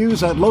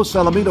continues at Los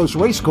Alamitos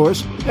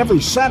Racecourse every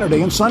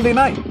Saturday and Sunday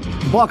night.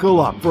 Buckle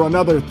up for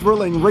another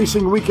thrilling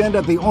racing weekend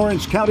at the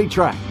Orange County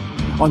track.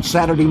 On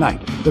Saturday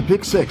night, the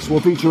Pick 6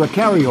 will feature a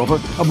carryover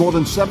of more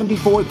than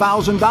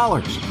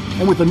 $74,000.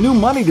 And with the new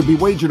money to be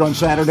wagered on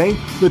Saturday,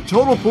 the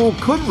total pool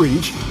could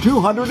reach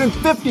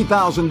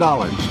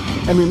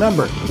 $250,000. And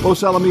remember,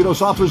 Los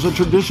Alamitos offers a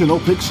traditional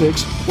Pick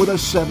 6 with a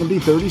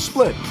 70-30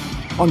 split.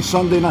 On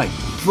Sunday night,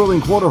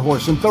 thrilling quarter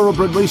horse and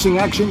thoroughbred racing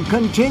action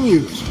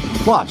continues.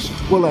 Plus,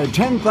 we'll add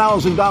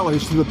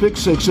 $10,000 to the Pick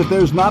 6 if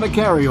there's not a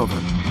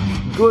carryover.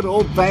 Good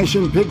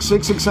old-fashioned Pick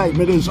 6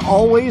 excitement is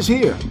always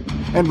here.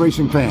 And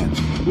racing fans,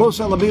 Los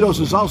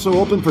Alamitos is also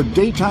open for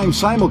daytime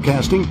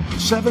simulcasting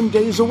 7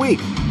 days a week.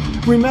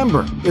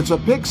 Remember, it's a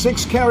Pick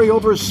 6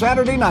 carryover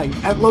Saturday night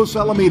at Los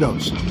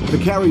Alamitos. The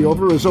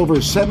carryover is over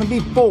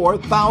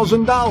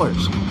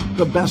 $74,000.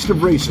 The best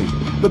of racing,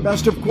 the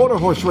best of quarter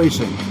horse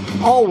racing,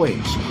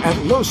 always at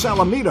Los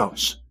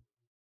Alamitos.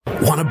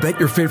 Want to bet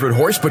your favorite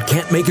horse but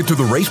can't make it to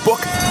the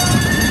racebook?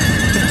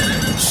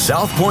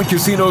 South Point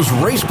Casino's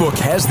Racebook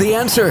has the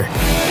answer.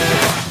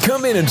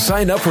 Come in and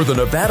sign up for the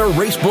Nevada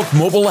Racebook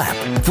mobile app.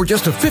 For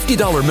just a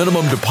 $50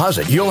 minimum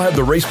deposit, you'll have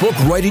the Racebook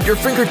right at your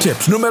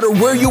fingertips, no matter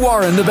where you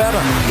are in Nevada.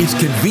 It's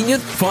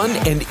convenient, fun,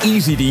 and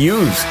easy to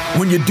use.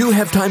 When you do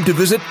have time to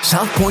visit,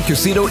 South Point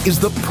Casino is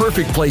the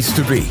perfect place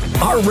to be.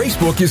 Our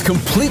Racebook is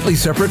completely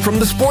separate from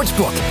the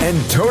sportsbook and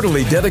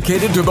totally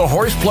dedicated to the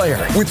horse player.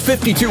 With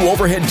 52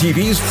 overhead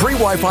TVs, free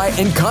Wi-Fi,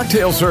 and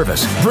cocktail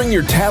service. Bring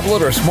your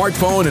tablet or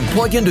smartphone and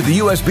plug into the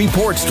USB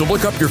ports to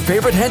look up your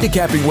favorite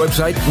handicapping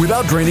website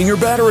without draining your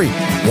battery.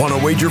 Want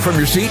to wager from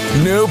your seat?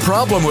 No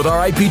problem with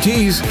our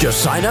IPTs.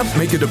 Just sign up,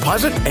 make a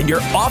deposit, and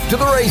you're off to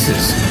the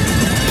races.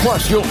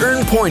 Plus, you'll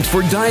earn points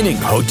for dining,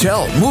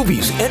 hotel,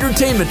 movies,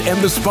 entertainment,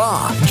 and the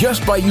spa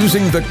just by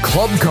using the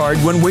club card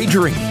when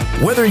wagering.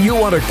 Whether you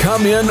want to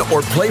come in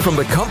or play from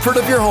the comfort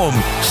of your home,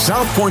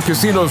 South Point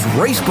Casino's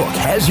Racebook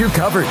has you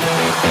covered.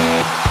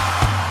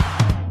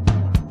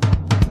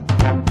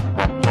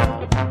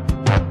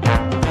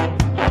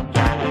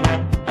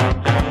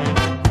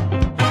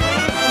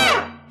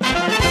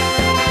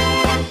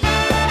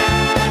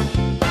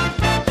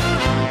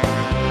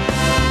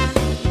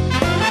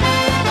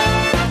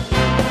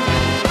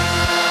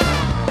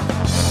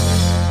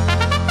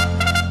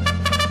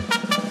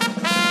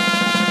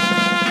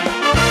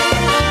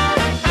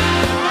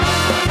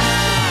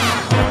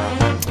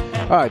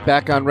 All right,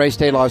 back on Race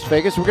Day Las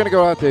Vegas. We're going to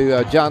go out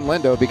to John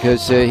Lindo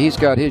because he's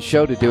got his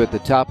show to do at the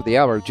top of the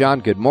hour.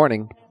 John, good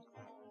morning.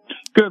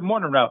 Good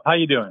morning, Ralph. How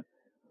you doing?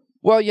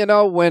 Well, you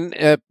know, when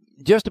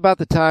just about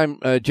the time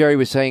Jerry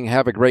was saying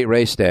have a great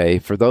race day,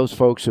 for those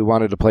folks who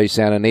wanted to play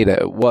Santa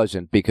Anita, it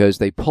wasn't, because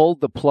they pulled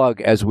the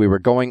plug as we were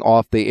going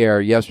off the air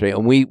yesterday.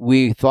 And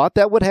we thought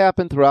that would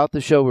happen throughout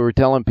the show. We were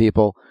telling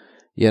people,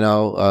 you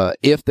know,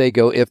 if they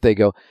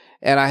go.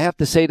 And I have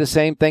to say the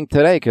same thing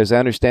today because I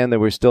understand there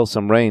was still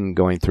some rain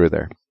going through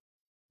there.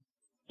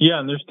 Yeah,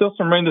 and there's still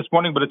some rain this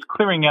morning, but it's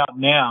clearing out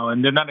now,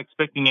 and they're not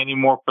expecting any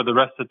more for the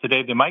rest of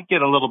today. They might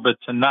get a little bit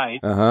tonight,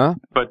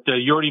 but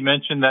you already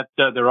mentioned that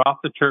they're off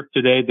the turf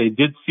today. They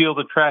did seal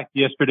the track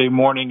yesterday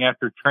morning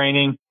after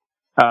training.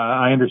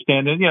 I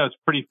understand it. You know, it's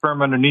pretty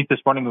firm underneath this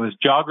morning. It was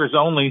joggers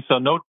only, so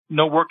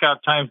no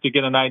workout times to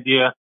get an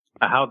idea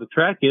of how the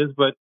track is,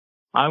 but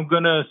I'm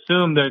going to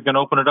assume they're going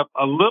to open it up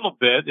a little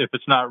bit if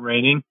it's not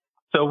raining.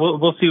 So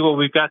we'll see what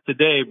we've got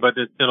today, but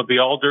it'll be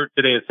all dirt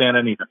today at Santa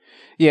Anita.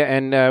 Yeah,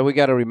 and we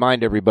got to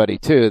remind everybody,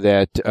 too,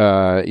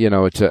 that, you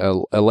know, it's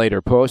a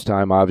later post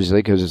time,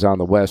 obviously, because it's on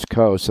the West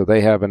Coast. So they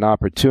have an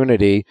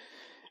opportunity,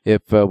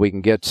 if we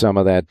can get some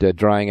of that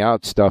drying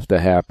out stuff to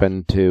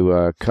happen,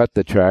 to cut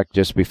the track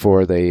just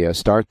before they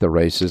start the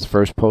races. The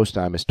first post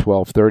time is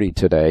 12:30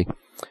 today.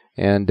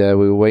 And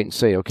we will wait and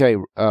see. Okay,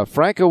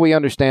 Franco, we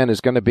understand, is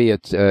going to be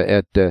at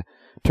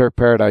Turf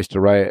Paradise to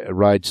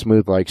ride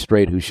Smooth Like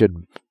Straight, who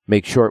should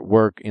make short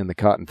work in the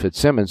Cotton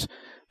Fitzsimmons.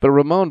 But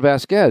Ramon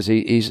Vasquez,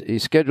 he's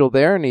scheduled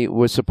there, and he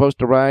was supposed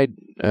to ride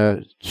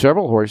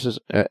several horses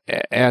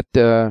at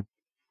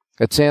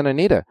Santa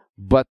Anita.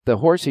 But the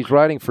horse he's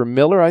riding for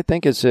Miller, I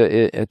think, is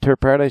at Turf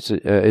Paradise,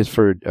 is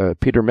for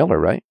Peter Miller,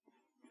 right?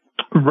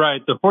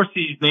 Right. The horse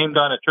he's named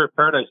on at Turf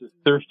Paradise is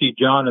Thirsty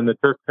John in the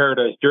Turf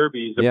Paradise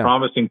Derby. He's a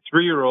promising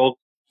 3-year-old.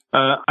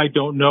 I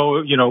don't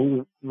know, you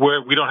know,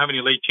 where we don't have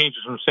any late changes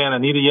from Santa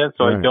Anita yet,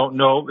 so I don't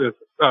know if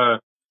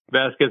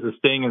Vasquez is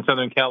staying in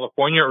Southern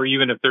California or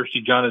even if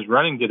Thirsty John is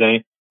running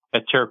today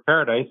at Turf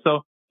Paradise.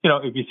 So, you know,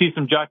 if you see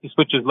some jockey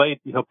switches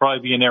late, he'll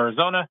probably be in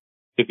Arizona.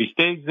 If he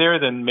stays there,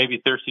 then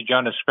maybe Thirsty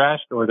John is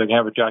scratched, or they can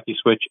have a jockey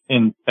switch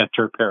in at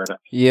Turf Paradise.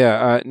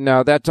 Yeah,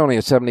 now that's only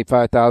a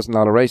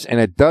 $75,000 race, and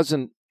it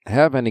doesn't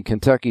have any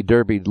Kentucky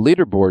Derby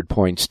leaderboard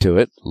points to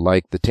it,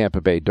 like the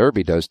Tampa Bay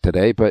Derby does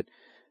today, but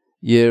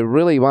you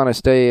really want to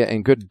stay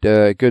in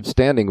good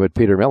standing with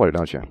Peter Miller,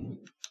 don't you?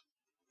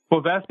 Well,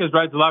 Vasquez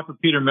rides a lot for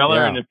Peter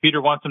Miller, and if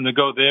Peter wants him to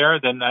go there,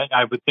 then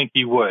I would think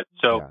he would.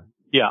 So,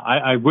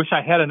 I wish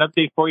I had an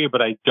update for you,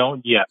 but I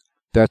don't yet.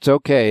 That's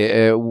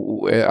okay.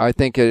 I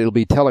think it'll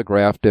be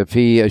telegraphed. If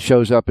he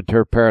shows up at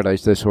Turf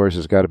Paradise, this horse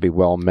has got to be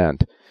well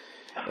meant.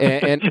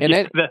 And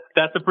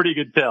that's a pretty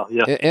good tell.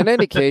 Yeah. In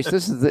any case,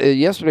 this is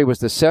yesterday was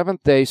the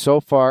 7th day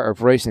so far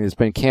of racing that's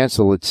been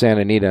canceled at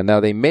Santa Anita.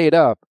 Now they made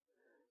up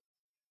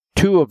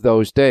 2 of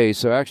those days,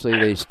 so actually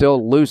they're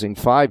still losing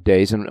 5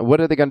 days. And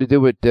what are they going to do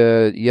with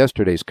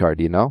yesterday's card?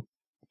 Do you know?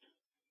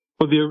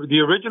 Well, the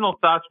original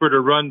thoughts were to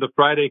run the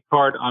Friday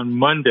card on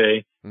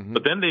Monday,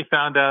 but then they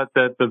found out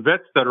that the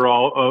vets that are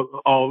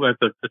all at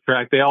the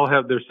track,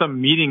 there's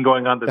some meeting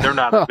going on that they're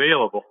not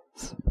available.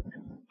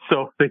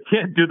 So they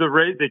can't do the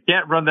race. They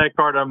can't run that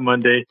card on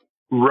Monday.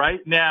 Right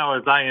now,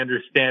 as I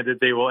understand it,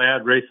 they will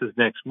add races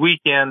next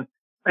weekend.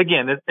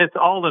 Again, it's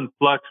all in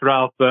flux,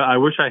 Ralph. I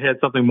wish I had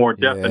something more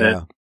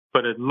definite,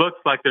 but it looks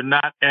like they're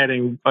not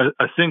adding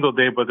a single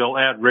day, but they'll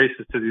add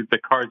races to the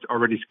cards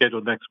already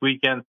scheduled next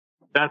weekend.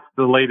 That's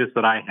the latest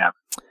that I have.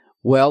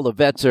 Well, the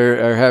vets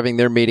are having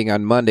their meeting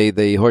on Monday.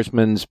 The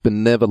Horsemen's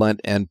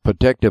Benevolent and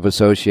Protective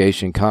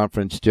Association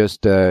conference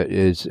just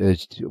is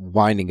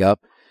winding up.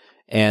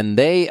 And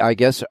they, I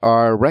guess,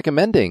 are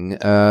recommending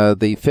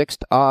the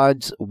fixed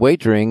odds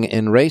wagering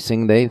in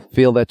racing. They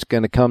feel that's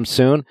going to come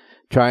soon,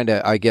 trying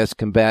to, I guess,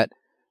 combat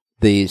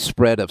the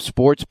spread of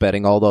sports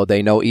betting, although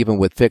they know even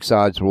with fixed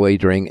odds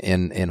wagering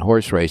in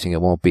horse racing,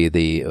 it won't be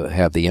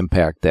have the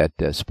impact that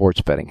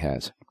sports betting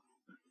has.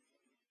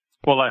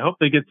 Well, I hope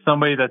they get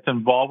somebody that's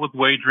involved with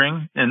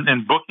wagering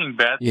and booking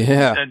bets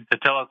and to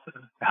tell us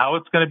how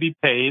it's going to be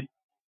paid,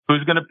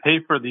 who's going to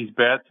pay for these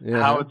bets,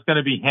 how it's going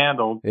to be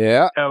handled,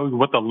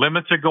 what the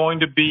limits are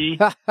going to be.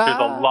 There's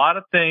a lot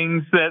of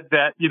things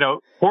that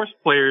horse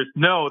players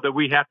know that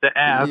we have to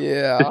ask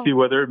to see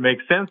whether it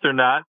makes sense or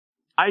not.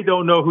 I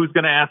don't know who's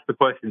going to ask the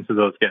questions to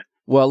those guys.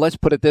 Well, let's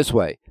put it this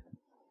way.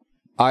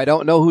 I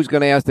don't know who's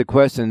going to ask the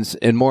questions,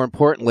 and more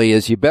importantly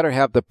is you better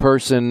have the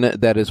person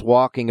that is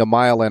walking a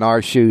mile in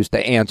our shoes to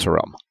answer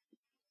them.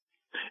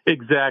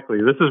 Exactly.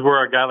 This is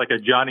where a guy like a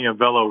Johnny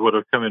Avello would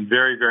have come in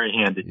very, very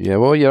handy. Yeah,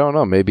 well, you don't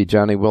know. Maybe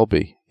Johnny will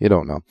be. You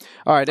don't know.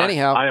 All right,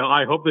 anyhow.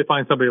 I hope they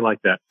find somebody like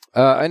that.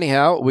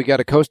 Anyhow, we got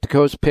a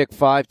coast-to-coast pick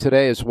 5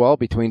 today as well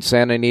between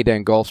Santa Anita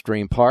and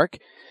Gulfstream Park.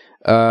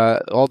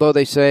 Although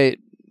they say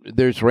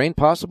there's rain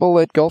possible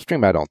at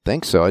Gulfstream, I don't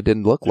think so. It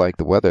didn't look like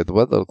the weather. The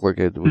weather looked like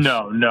it was...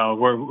 No,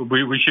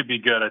 we should be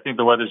good. I think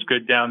the weather's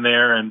good down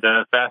there and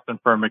fast and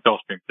firm at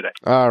Gulfstream today.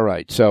 All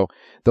right. So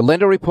the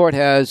Linda Report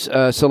has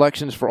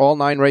selections for all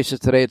 9 races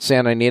today at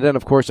Santa Anita, and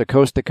of course a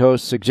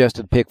coast-to-coast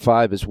suggested pick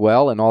 5 as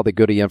well, and all the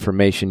goodie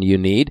information you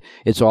need.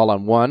 It's all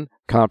on one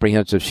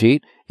comprehensive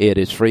sheet. It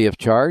is free of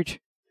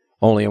charge,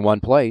 only in one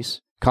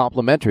place,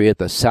 complimentary at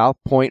the South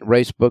Point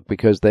Racebook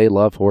because they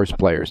love horse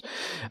players.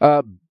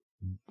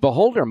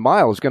 Beholder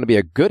Mile is going to be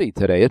a goodie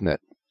today, isn't it?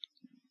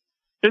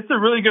 It's a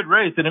really good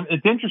race, and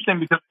it's interesting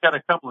because we've got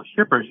a couple of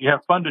shippers. You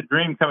have Fun to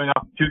Dream coming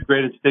off 2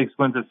 graded stakes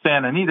wins at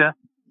Santa Anita,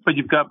 but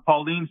you've got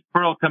Pauline's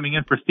Pearl coming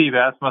in for Steve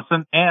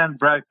Asmussen, and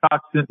Brad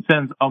Cox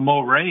sends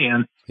Amo Ray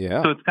in.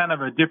 Yeah. So it's kind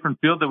of a different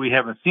field that we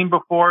haven't seen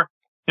before.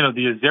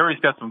 The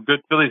Azeri's got some good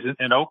fillies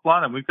in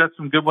Oaklawn, and we've got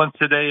some good ones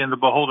today in the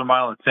Beholder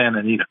Mile at Santa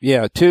Anita.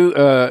 Yeah,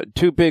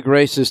 two big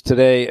races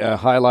today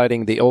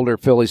highlighting the older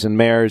fillies and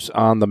mares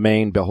on the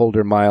main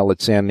Beholder Mile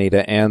at Santa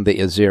Anita and the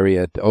Azeri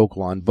at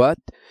Oaklawn. But,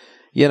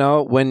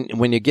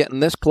 when you're getting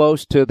this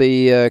close to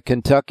the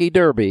Kentucky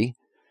Derby,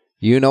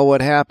 you know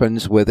what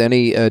happens with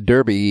any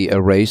Derby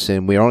race,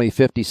 and we're only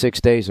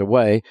 56 days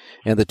away,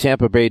 and the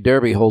Tampa Bay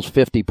Derby holds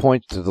 50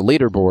 points to the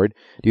leaderboard.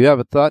 Do you have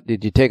a thought?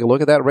 Did you take a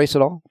look at that race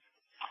at all?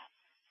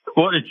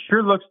 Well, it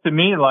sure looks to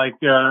me like,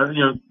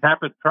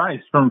 Tapit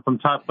Price from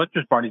Todd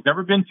Fletcher's barn. He's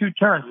never been 2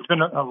 turns. It's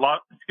been a lot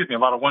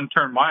of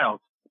 1-turn miles.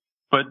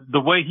 But the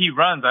way he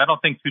runs, I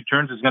don't think 2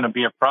 turns is going to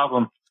be a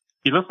problem.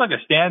 He looks like a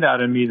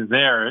standout in me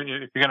there.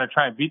 If you're going to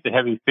try and beat the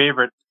heavy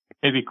favorite,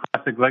 maybe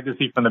Classic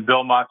Legacy from the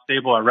Bill Mott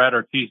stable, or Rad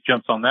Ortiz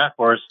jumps on that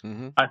horse.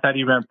 Mm-hmm. I thought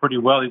he ran pretty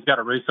well. He's got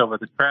a race over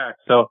the track.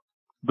 So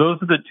those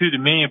are the 2 to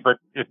me. But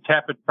if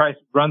Tapit Price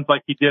runs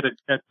like he did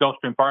at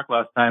Gulfstream Park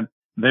last time,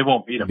 they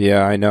won't beat him.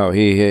 Yeah, I know.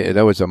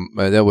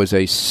 That was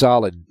a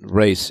solid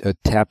race.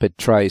 Tapit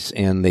Trice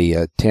in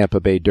the Tampa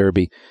Bay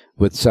Derby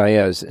with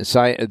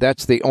Saez.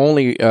 That's the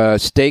only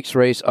stakes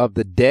race of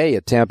the day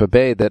at Tampa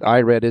Bay that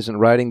I read isn't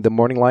riding the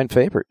morning line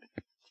favorite.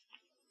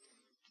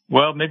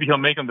 Well, maybe he'll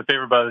make him the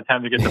favorite by the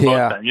time they get to post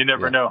time. You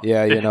never know.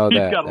 Yeah, you know He's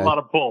that. He's got a lot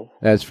of pull.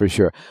 That's for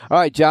sure. All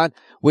right, John,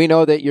 we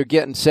know that you're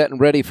getting set and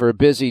ready for a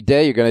busy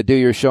day. You're going to do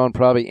your show and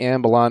probably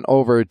amble on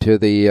over to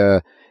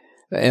the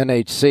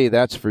NHC,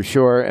 that's for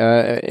sure.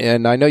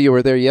 And I know you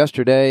were there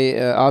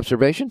yesterday.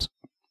 Observations?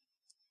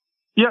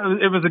 Yeah,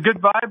 it was a good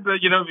vibe.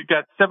 We've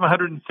got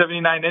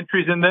 779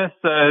 entries in this.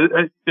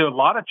 A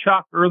lot of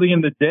chalk early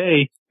in the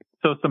day.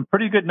 So some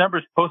pretty good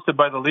numbers posted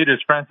by the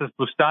leaders. Francis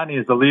Bustani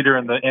is the leader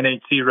in the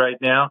NHC right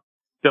now.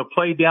 They'll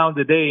play down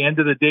today. End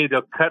of the day,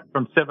 they'll cut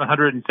from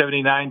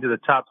 779 to the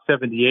top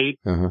 78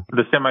 for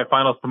the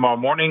semifinals tomorrow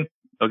morning.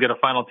 They'll get a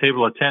final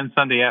table at 10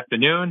 Sunday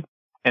afternoon.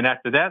 And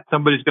after that,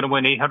 somebody's going to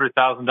win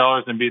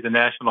 $800,000 and be the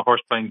National Horse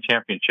Playing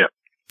Championship.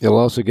 You'll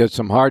also get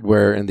some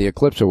hardware in the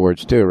Eclipse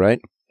Awards too, right?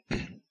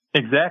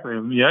 Exactly.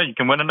 Yeah, you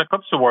can win an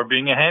Eclipse Award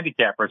being a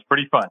handicapper. It's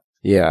pretty fun.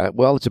 Yeah,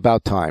 well, it's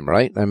about time,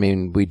 right? I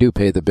mean, we do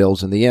pay the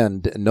bills in the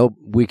end. No,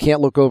 we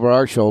can't look over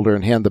our shoulder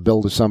and hand the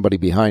bill to somebody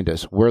behind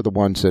us. We're the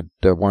ones that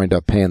wind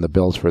up paying the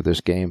bills for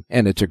this game,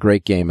 and it's a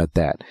great game at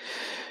that.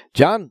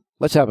 John,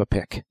 let's have a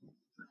pick.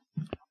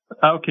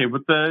 Okay,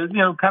 with the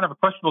kind of a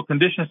questionable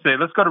conditions today,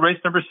 let's go to race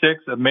number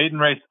 6, a maiden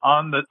race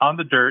on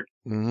the dirt.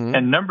 Mm-hmm.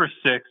 And number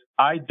 6,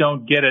 I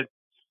Don't Get It,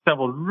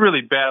 stumbled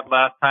really bad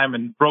last time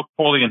and broke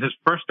poorly in his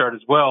first start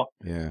as well.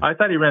 Yeah. I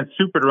thought he ran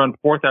super to run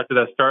 4th after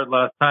that start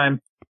last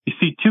time. You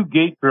see 2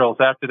 gate drills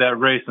after that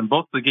race, and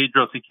both the gate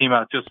drills he came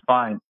out just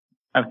fine.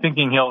 I'm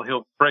thinking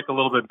he'll break a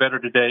little bit better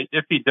today.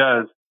 If he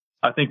does,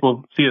 I think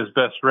we'll see his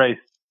best race.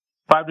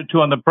 5-2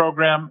 on the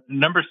program.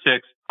 Number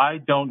 6, I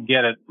Don't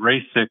Get It,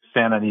 race 6,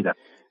 Santa Anita.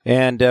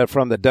 And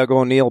from the Doug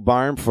O'Neill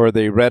barn for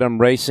the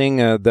Redham Racing,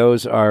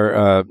 those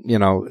are,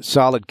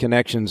 solid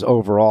connections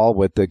overall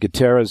with the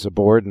Gutierrez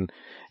aboard.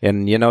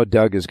 And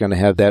Doug is going to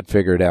have that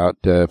figured out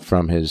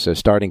from his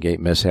starting gate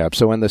mishap.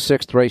 So in the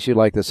 6th race, you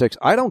like the 6.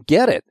 I Don't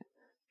Get It.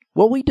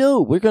 Well, we do.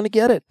 We're going to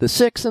get it. The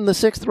 6th and the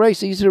 6th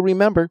race, easy to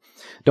remember.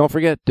 Don't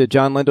forget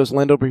John Lindo's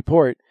Lindo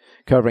Report,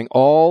 covering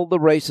all the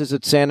races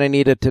at Santa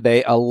Anita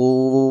today. A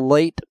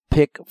late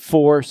pick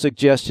 4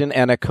 suggestion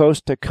and a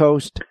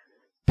coast-to-coast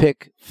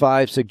pick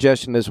 5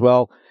 suggestion as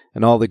well,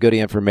 and all the goody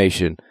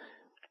information.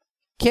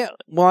 Can't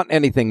want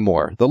anything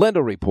more. The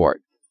Lindo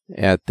Report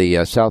at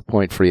the South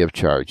Point free of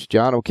charge.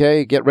 John,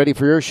 okay, get ready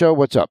for your show.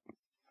 What's up?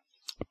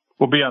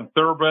 We'll be on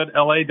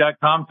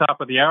thoroughbredla.com,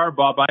 top of the hour.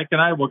 Bob Ike and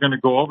I, we're going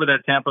to go over that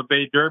Tampa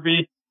Bay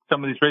Derby,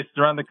 some of these races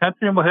around the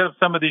country, and we'll have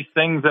some of these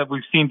things that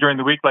we've seen during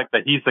the week, like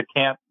the He's a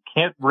Can't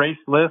race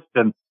list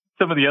and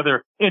some of the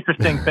other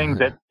interesting things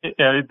that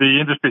the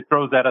industry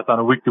throws at us on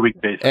a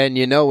week-to-week basis. And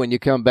when you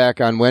come back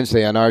on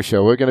Wednesday on our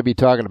show, we're going to be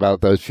talking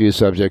about those few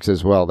subjects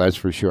as well, that's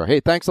for sure. Hey,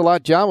 thanks a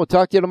lot, John. We'll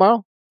talk to you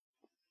tomorrow.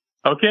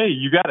 Okay,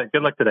 you got it.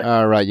 Good luck today.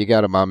 All right, you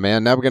got it, my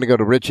man. Now we're going to go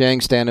to Rich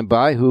Eng standing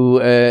by, who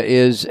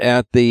is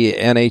at the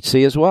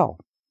NHC as well.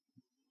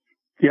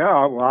 Yeah,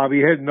 I'll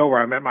be heading over.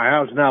 I'm at my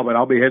house now, but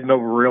I'll be heading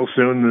over real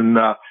soon. And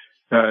I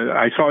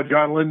saw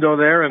John Lindo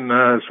there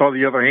and saw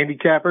the other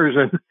handicappers,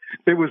 and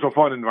it was a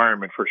fun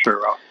environment for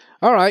sure, Ralph.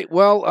 All right.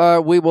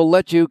 Well, we will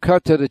let you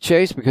cut to the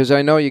chase because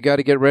I know you got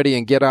to get ready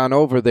and get on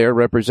over there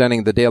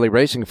representing the Daily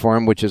Racing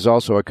Forum, which is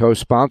also a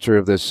co-sponsor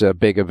of this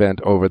big event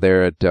over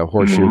there at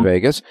Horseshoe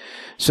Vegas.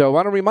 So I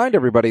want to remind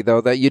everybody, though,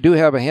 that you do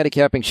have a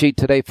handicapping sheet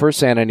today for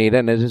Santa Anita,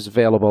 and it is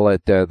available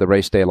at the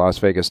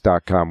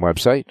racedaylasvegas.com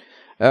website.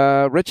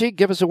 Richie,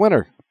 give us a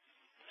winner.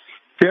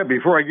 Yeah,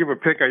 before I give a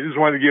pick, I just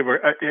wanted to give an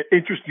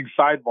interesting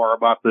sidebar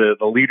about the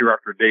leader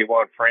after day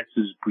one,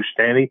 Francis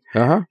Bustani.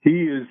 Uh-huh.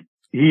 He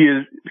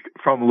is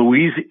from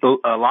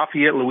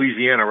Lafayette,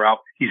 Louisiana,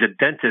 Ralph. He's a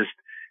dentist,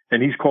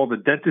 and he's called the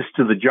dentist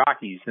to the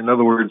jockeys. In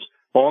other words,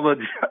 all the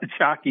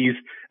jockeys,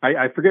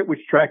 I forget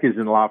which track is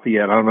in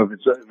Lafayette. I don't know if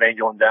it's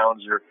Evangeline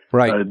Downs or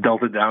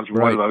Delta Downs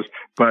or one of those.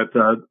 But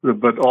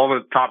all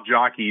the top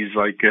jockeys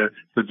like the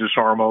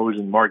DeSarmos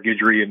and Mark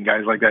Guidry and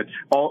guys like that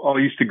all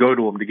used to go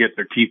to him to get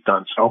their teeth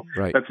done. So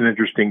that's an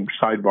interesting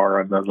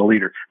sidebar on the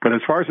leader. But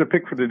as far as the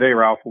pick for today,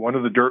 Ralph, one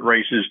of the dirt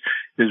races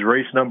is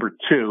race number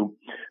 2.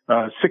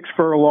 6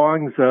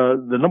 furlongs.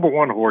 The number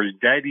 1 horse,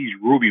 Daddy's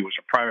Ruby, was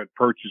a private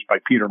purchase by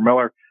Peter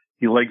Miller.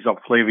 He legs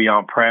up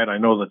Flavion Pratt. I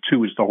know the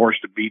 2 is the horse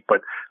to beat,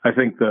 but I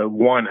think the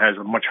 1 has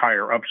a much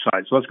higher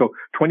upside. So let's go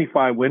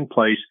 25 win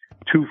place,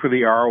 2 for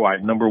the ROI,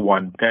 number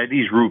 1,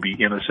 Daddy's Ruby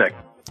in a second.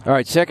 All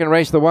right, second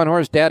race, the 1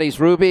 horse, Daddy's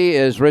Ruby,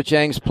 is Rich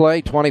Eng's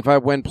play,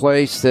 25 win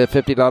place, the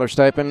 $50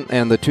 stipend,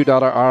 and the $2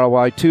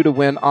 ROI, 2 to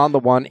win on the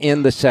 1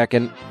 in the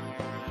second.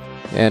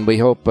 And we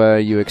hope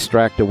you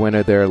extract a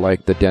winner there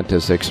like the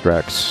dentist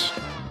extracts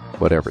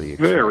whatever you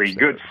Very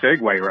good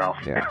segue, Ralph.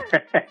 Yeah.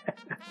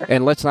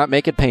 And let's not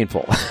make it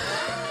painful.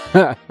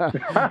 No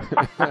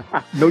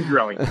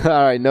drilling.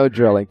 All right, no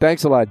drilling.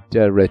 Thanks a lot,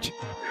 Rich.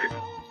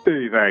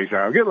 Hey, thanks,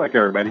 Ralph. Good luck,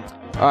 everybody.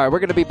 All right, we're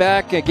going to be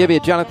back and give you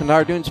Jonathan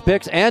Hardoon's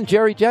picks and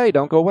Jerry J.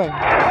 Don't go away.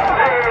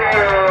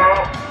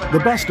 The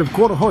best of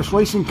quarter horse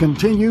racing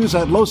continues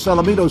at Los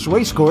Alamitos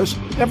Racecourse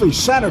every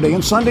Saturday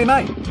and Sunday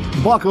night.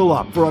 Buckle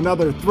up for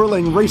another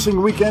thrilling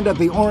racing weekend at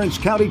the Orange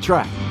County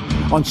track.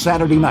 On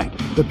Saturday night,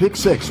 the Pick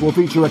 6 will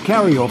feature a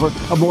carryover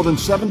of more than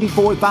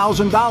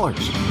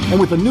 $74,000. And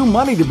with the new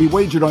money to be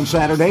wagered on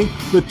Saturday,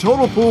 the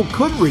total pool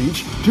could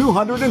reach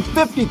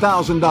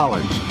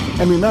 $250,000.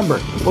 And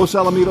remember, Los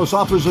Alamitos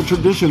offers a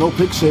traditional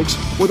Pick 6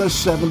 with a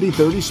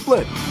 70-30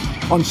 split.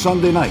 On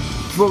Sunday night,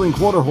 thrilling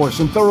quarter horse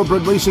and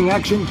thoroughbred racing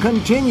action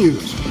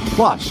continues.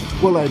 Plus,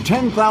 we'll add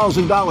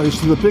 $10,000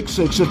 to the Pick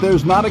 6 if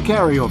there's not a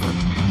carryover.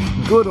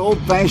 Good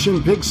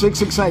old-fashioned Pick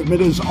 6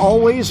 excitement is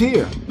always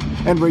here.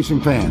 And racing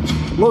fans,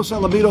 Los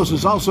Alamitos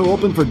is also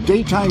open for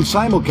daytime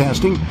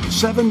simulcasting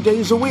 7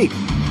 days a week.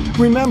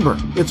 Remember,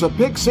 it's a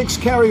Pick 6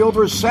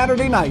 carryover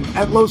Saturday night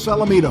at Los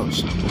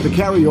Alamitos. The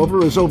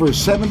carryover is over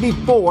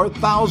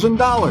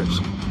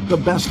 $74,000. The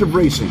best of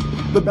racing,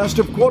 the best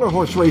of quarter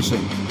horse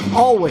racing,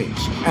 always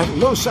at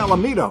Los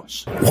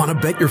Alamitos. Want to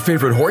bet your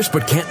favorite horse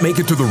but can't make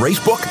it to the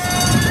racebook?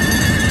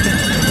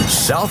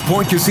 South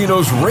Point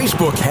Casino's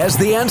Racebook has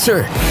the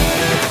answer.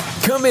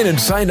 Come in and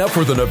sign up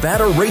for the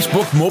Nevada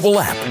Racebook mobile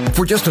app.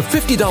 For just a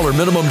 $50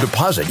 minimum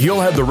deposit, you'll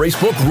have the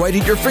Racebook right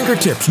at your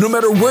fingertips, no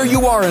matter where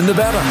you are in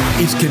Nevada.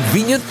 It's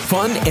convenient,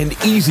 fun, and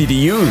easy to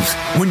use.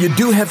 When you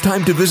do have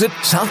time to visit,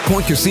 South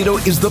Point Casino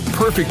is the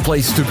perfect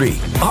place to be.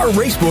 Our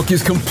Racebook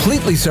is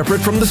completely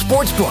separate from the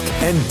Sportsbook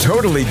and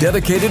totally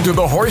dedicated to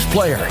the horse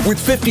player. With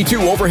 52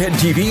 overhead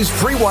TVs,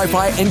 free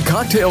Wi-Fi, and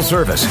cocktail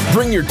service.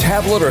 Bring your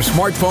tablet or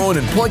smartphone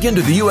and plug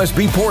into the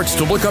USB ports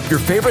to look up your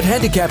favorite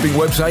handicapping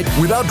website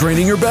without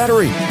draining your battery.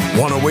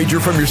 Want to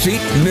wager from your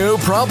seat? No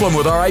problem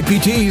with our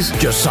IPTs.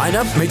 Just sign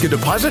up, make a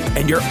deposit,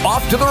 and you're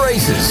off to the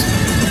races.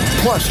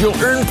 Plus, you'll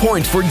earn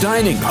points for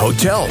dining,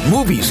 hotel,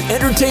 movies,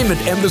 entertainment,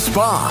 and the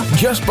spa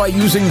just by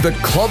using the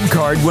club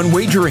card when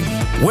wagering.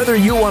 Whether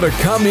you want to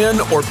come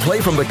in or play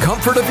from the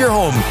comfort of your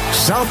home,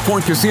 South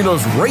Point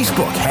Casino's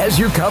Racebook has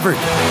you covered.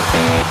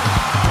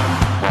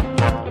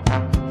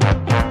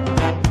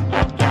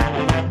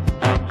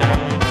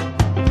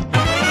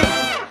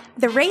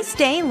 The Race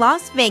Day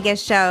Las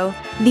Vegas Show,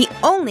 the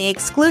only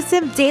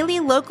exclusive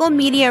daily local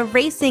media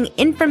racing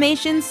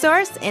information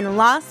source in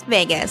Las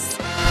Vegas.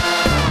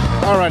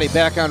 Alrighty,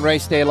 back on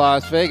Race Day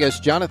Las Vegas.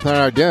 Jonathan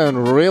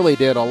Ardoon really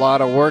did a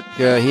lot of work.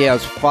 He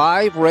has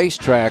 5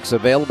 racetracks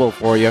available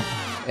for you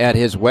at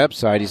his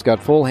website. He's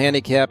got full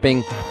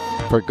handicapping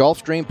for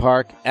Gulfstream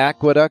Park,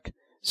 Aqueduct,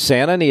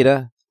 Santa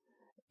Anita,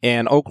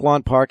 and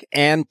Oaklawn Park,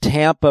 and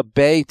Tampa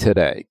Bay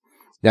today.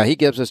 Now, he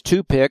gives us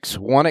 2 picks,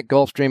 one at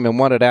Gulfstream and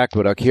one at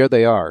Aqueduct. Here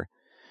they are.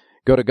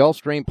 Go to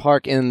Gulfstream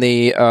Park in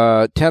the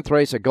 10th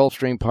race at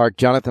Gulfstream Park.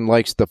 Jonathan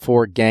likes the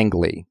 4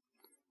 Gangley.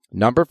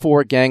 Number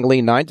 4,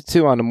 Gangley,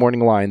 9-2 on the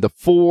morning line. The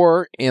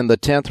 4 in the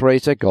 10th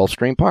race at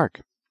Gulfstream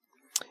Park.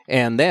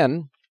 And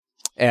then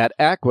at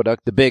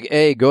Aqueduct, the big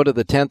A, go to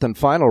the 10th and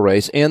final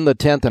race. In the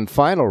 10th and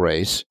final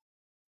race,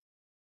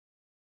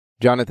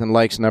 Jonathan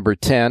likes number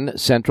 10,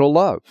 Central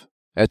Love,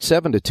 at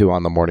 7-2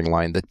 on the morning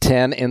line. The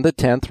 10 in the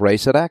 10th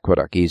race at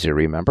Aqueduct. Easy to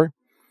remember.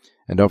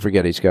 And don't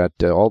forget, he's got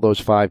all those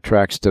 5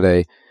 tracks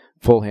today.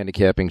 Full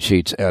handicapping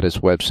sheets at his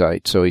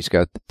website. So he's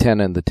got the 10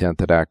 and the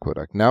 10th at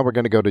Aqueduct. Now we're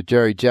going to go to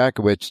Jerry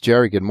Jackowitz.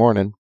 Jerry, good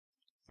morning.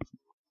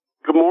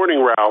 Good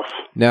morning, Ralph.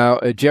 Now,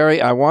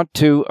 Jerry, I want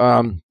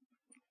to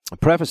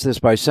preface this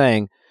by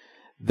saying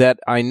that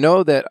I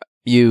know that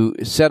you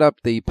set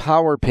up the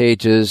power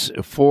pages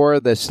for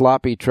the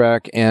sloppy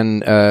track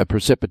and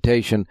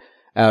precipitation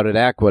out at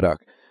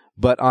Aqueduct.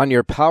 But on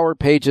your power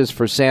pages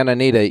for Santa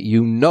Anita,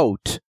 you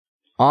note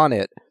on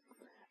it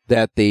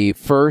that the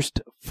 1st,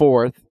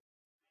 4th,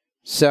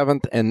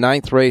 7th and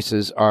 9th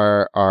races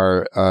are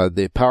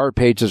the power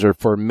pages are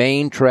for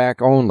main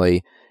track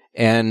only,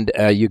 and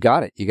you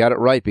got it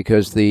right,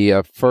 because the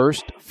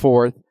 1st,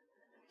 4th,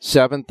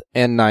 7th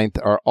and 9th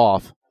are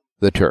off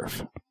the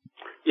turf.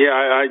 Yeah,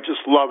 I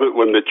just love it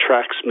when the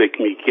tracks make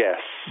me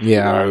guess.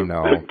 Yeah, I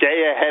know. A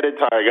day ahead of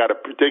time, I got to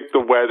predict the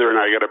weather and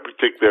I got to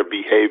predict their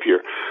behavior.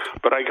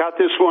 But I got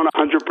this one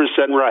 100%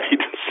 right.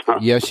 So.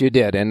 Yes, you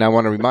did. And I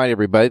want to remind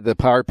everybody, the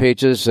power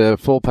pages,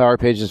 full power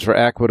pages for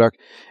Aqueduct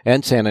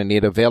and Santa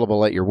Anita,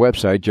 available at your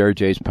website,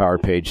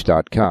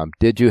 jerryjspowerpage.com.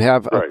 Did you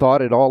have a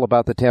thought at all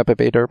about the Tampa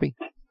Bay Derby?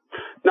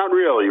 Not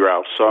really,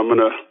 Ralph, so I'm going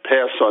to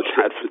pass on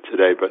that for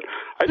today. But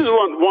I just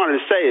wanted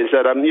to say is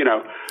that I'm,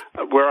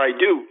 where I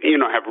do,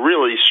 have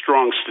really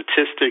strong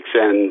statistics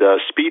and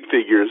speed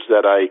figures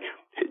that I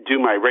do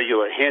my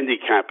regular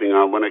handicapping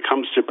on. When it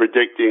comes to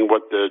predicting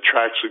what the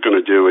tracks are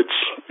going to do,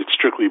 it's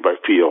strictly by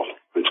feel.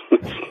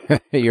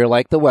 You're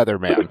like the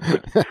weatherman.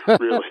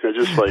 Really, I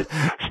just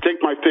stick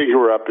my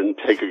finger up and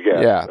take a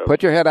guess. Yeah, so.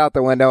 Put your head out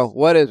the window.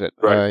 What is it?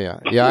 Right.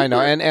 Yeah, I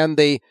know. And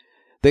the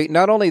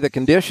not only the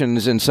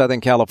conditions in Southern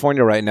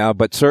California right now,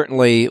 but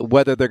certainly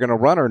whether they're going to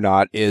run or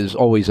not is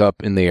always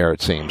up in the air,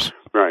 it seems.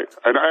 Right.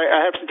 And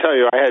I have to tell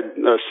you, I had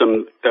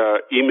some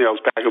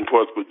emails back and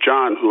forth with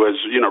John, who has,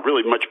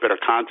 really much better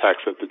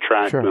contacts at the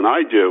track than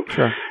I do.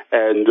 Sure.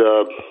 And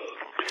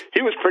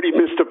he was pretty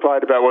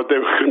mystified about what they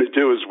were going to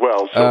do as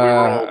well. So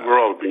we're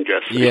all been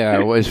guessing. Yeah,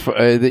 it was.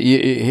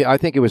 I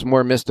think it was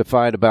more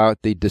mystified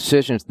about the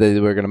decisions they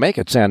were going to make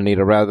at Santa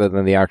Anita rather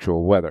than the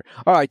actual weather.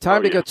 All right,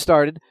 time to get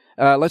started.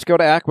 Let's go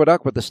to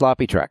Aqueduct with the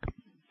sloppy track.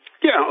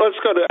 Yeah, let's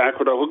go to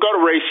Aqueduct. We'll go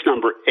to race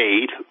number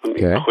 8. Let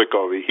me click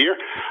over here.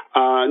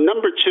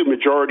 Number 2,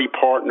 majority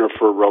partner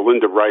for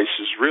Rolinda Rice,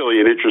 is really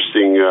an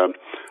interesting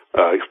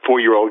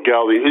 4-year-old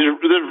gelding.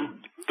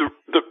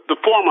 The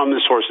form on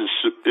this horse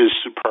is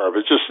superb.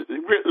 It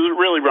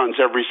really runs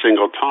every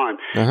single time.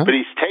 But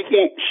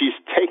she's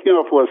taking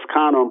off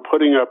Lascano and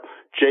putting up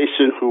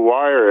Jason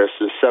Huayras,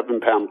 a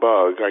 7-pound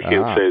bug. I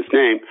can't say his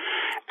name.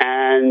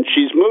 And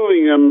she's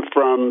moving him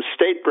from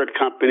State Bred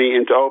Company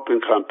into Open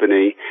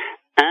Company,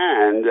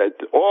 and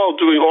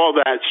doing all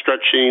that,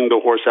 stretching the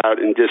horse out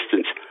in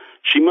distance.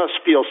 She must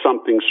feel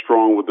something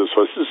strong with this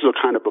horse. This is a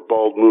kind of a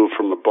bold move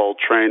from a bold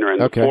trainer, and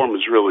the form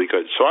is really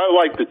good. So I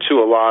like the 2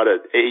 a lot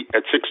at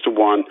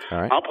 6-1.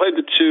 Right. I'll play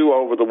the 2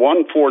 over the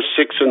 1, 4,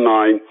 6, and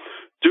 9.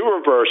 Do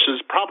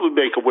reverses, probably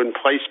make a win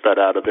place bet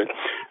out of it.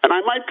 And I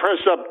might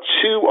press up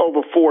 2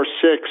 over 4,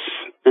 6,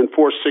 and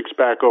 4, 6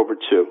 back over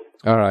 2.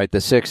 All right,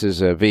 the 6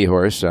 is a V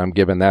horse. I'm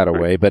giving that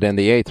away. But in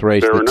the 8th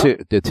race,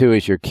 the 2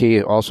 is your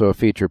key. Also a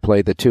feature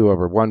play, the 2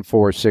 over 1,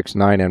 4, 6,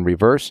 9, and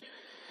reverse.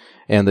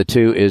 And the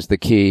 2 is the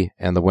key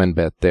and the win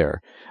bet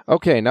there.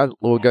 Okay, now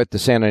we'll go to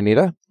Santa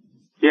Anita.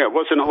 Yeah,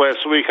 wasn't it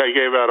last week I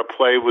gave out a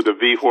play with a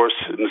V horse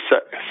in the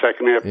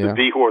second half? Yeah. The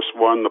V horse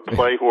won, the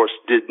play horse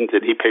didn't,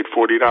 and he paid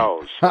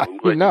 $40. So I'm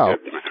glad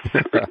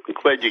I'm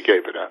glad you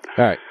gave it out.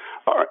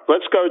 All right,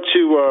 let's go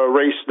to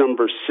race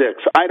number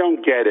 6. I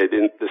don't get it.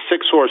 In the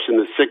 6 horse in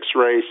the 6th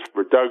race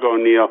for Doug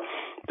O'Neill,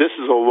 this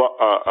is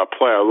a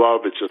play I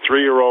love. It's a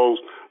 3-year-old.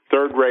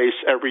 3rd race,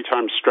 every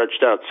time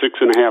stretched out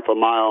 6.5 a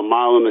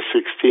mile in the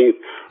 16th.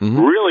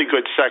 Really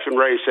good 2nd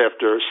race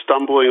after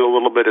stumbling a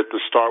little bit at the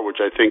start, which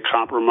I think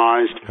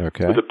compromised.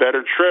 With a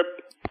better trip,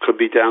 could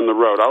be down the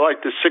road. I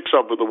like the 6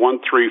 over the 1,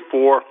 3,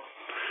 4.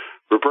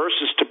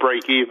 Reverses to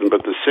break even,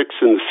 but the 6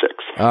 and the 6.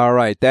 All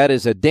right, that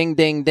is a ding,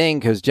 ding, ding,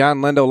 because John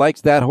Lindo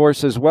likes that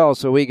horse as well.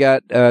 So we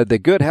got the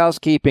Good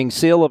Housekeeping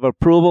seal of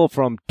approval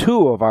from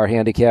 2 of our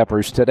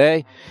handicappers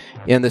today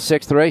in the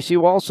 6th race.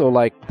 You also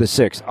like the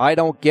 6. I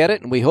don't get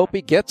it, and we hope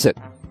he gets it.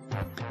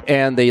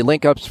 And the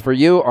link-ups for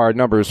you are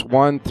numbers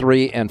 1,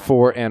 3, and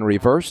 4 and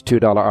reverse,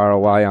 $2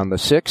 ROI on the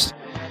 6.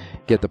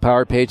 Get the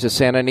Power Page of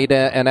Santa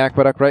Anita and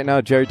Aqueduct right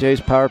now,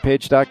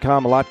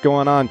 jerryjspowerpage.com. A lot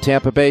going on.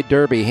 Tampa Bay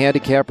Derby,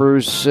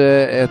 handicappers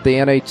at the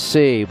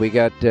NHC. We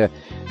got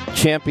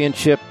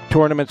championship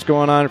tournaments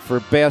going on for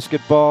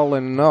basketball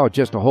and,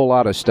 just a whole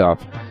lot of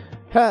stuff.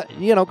 Go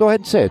ahead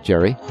and say it,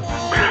 Jerry.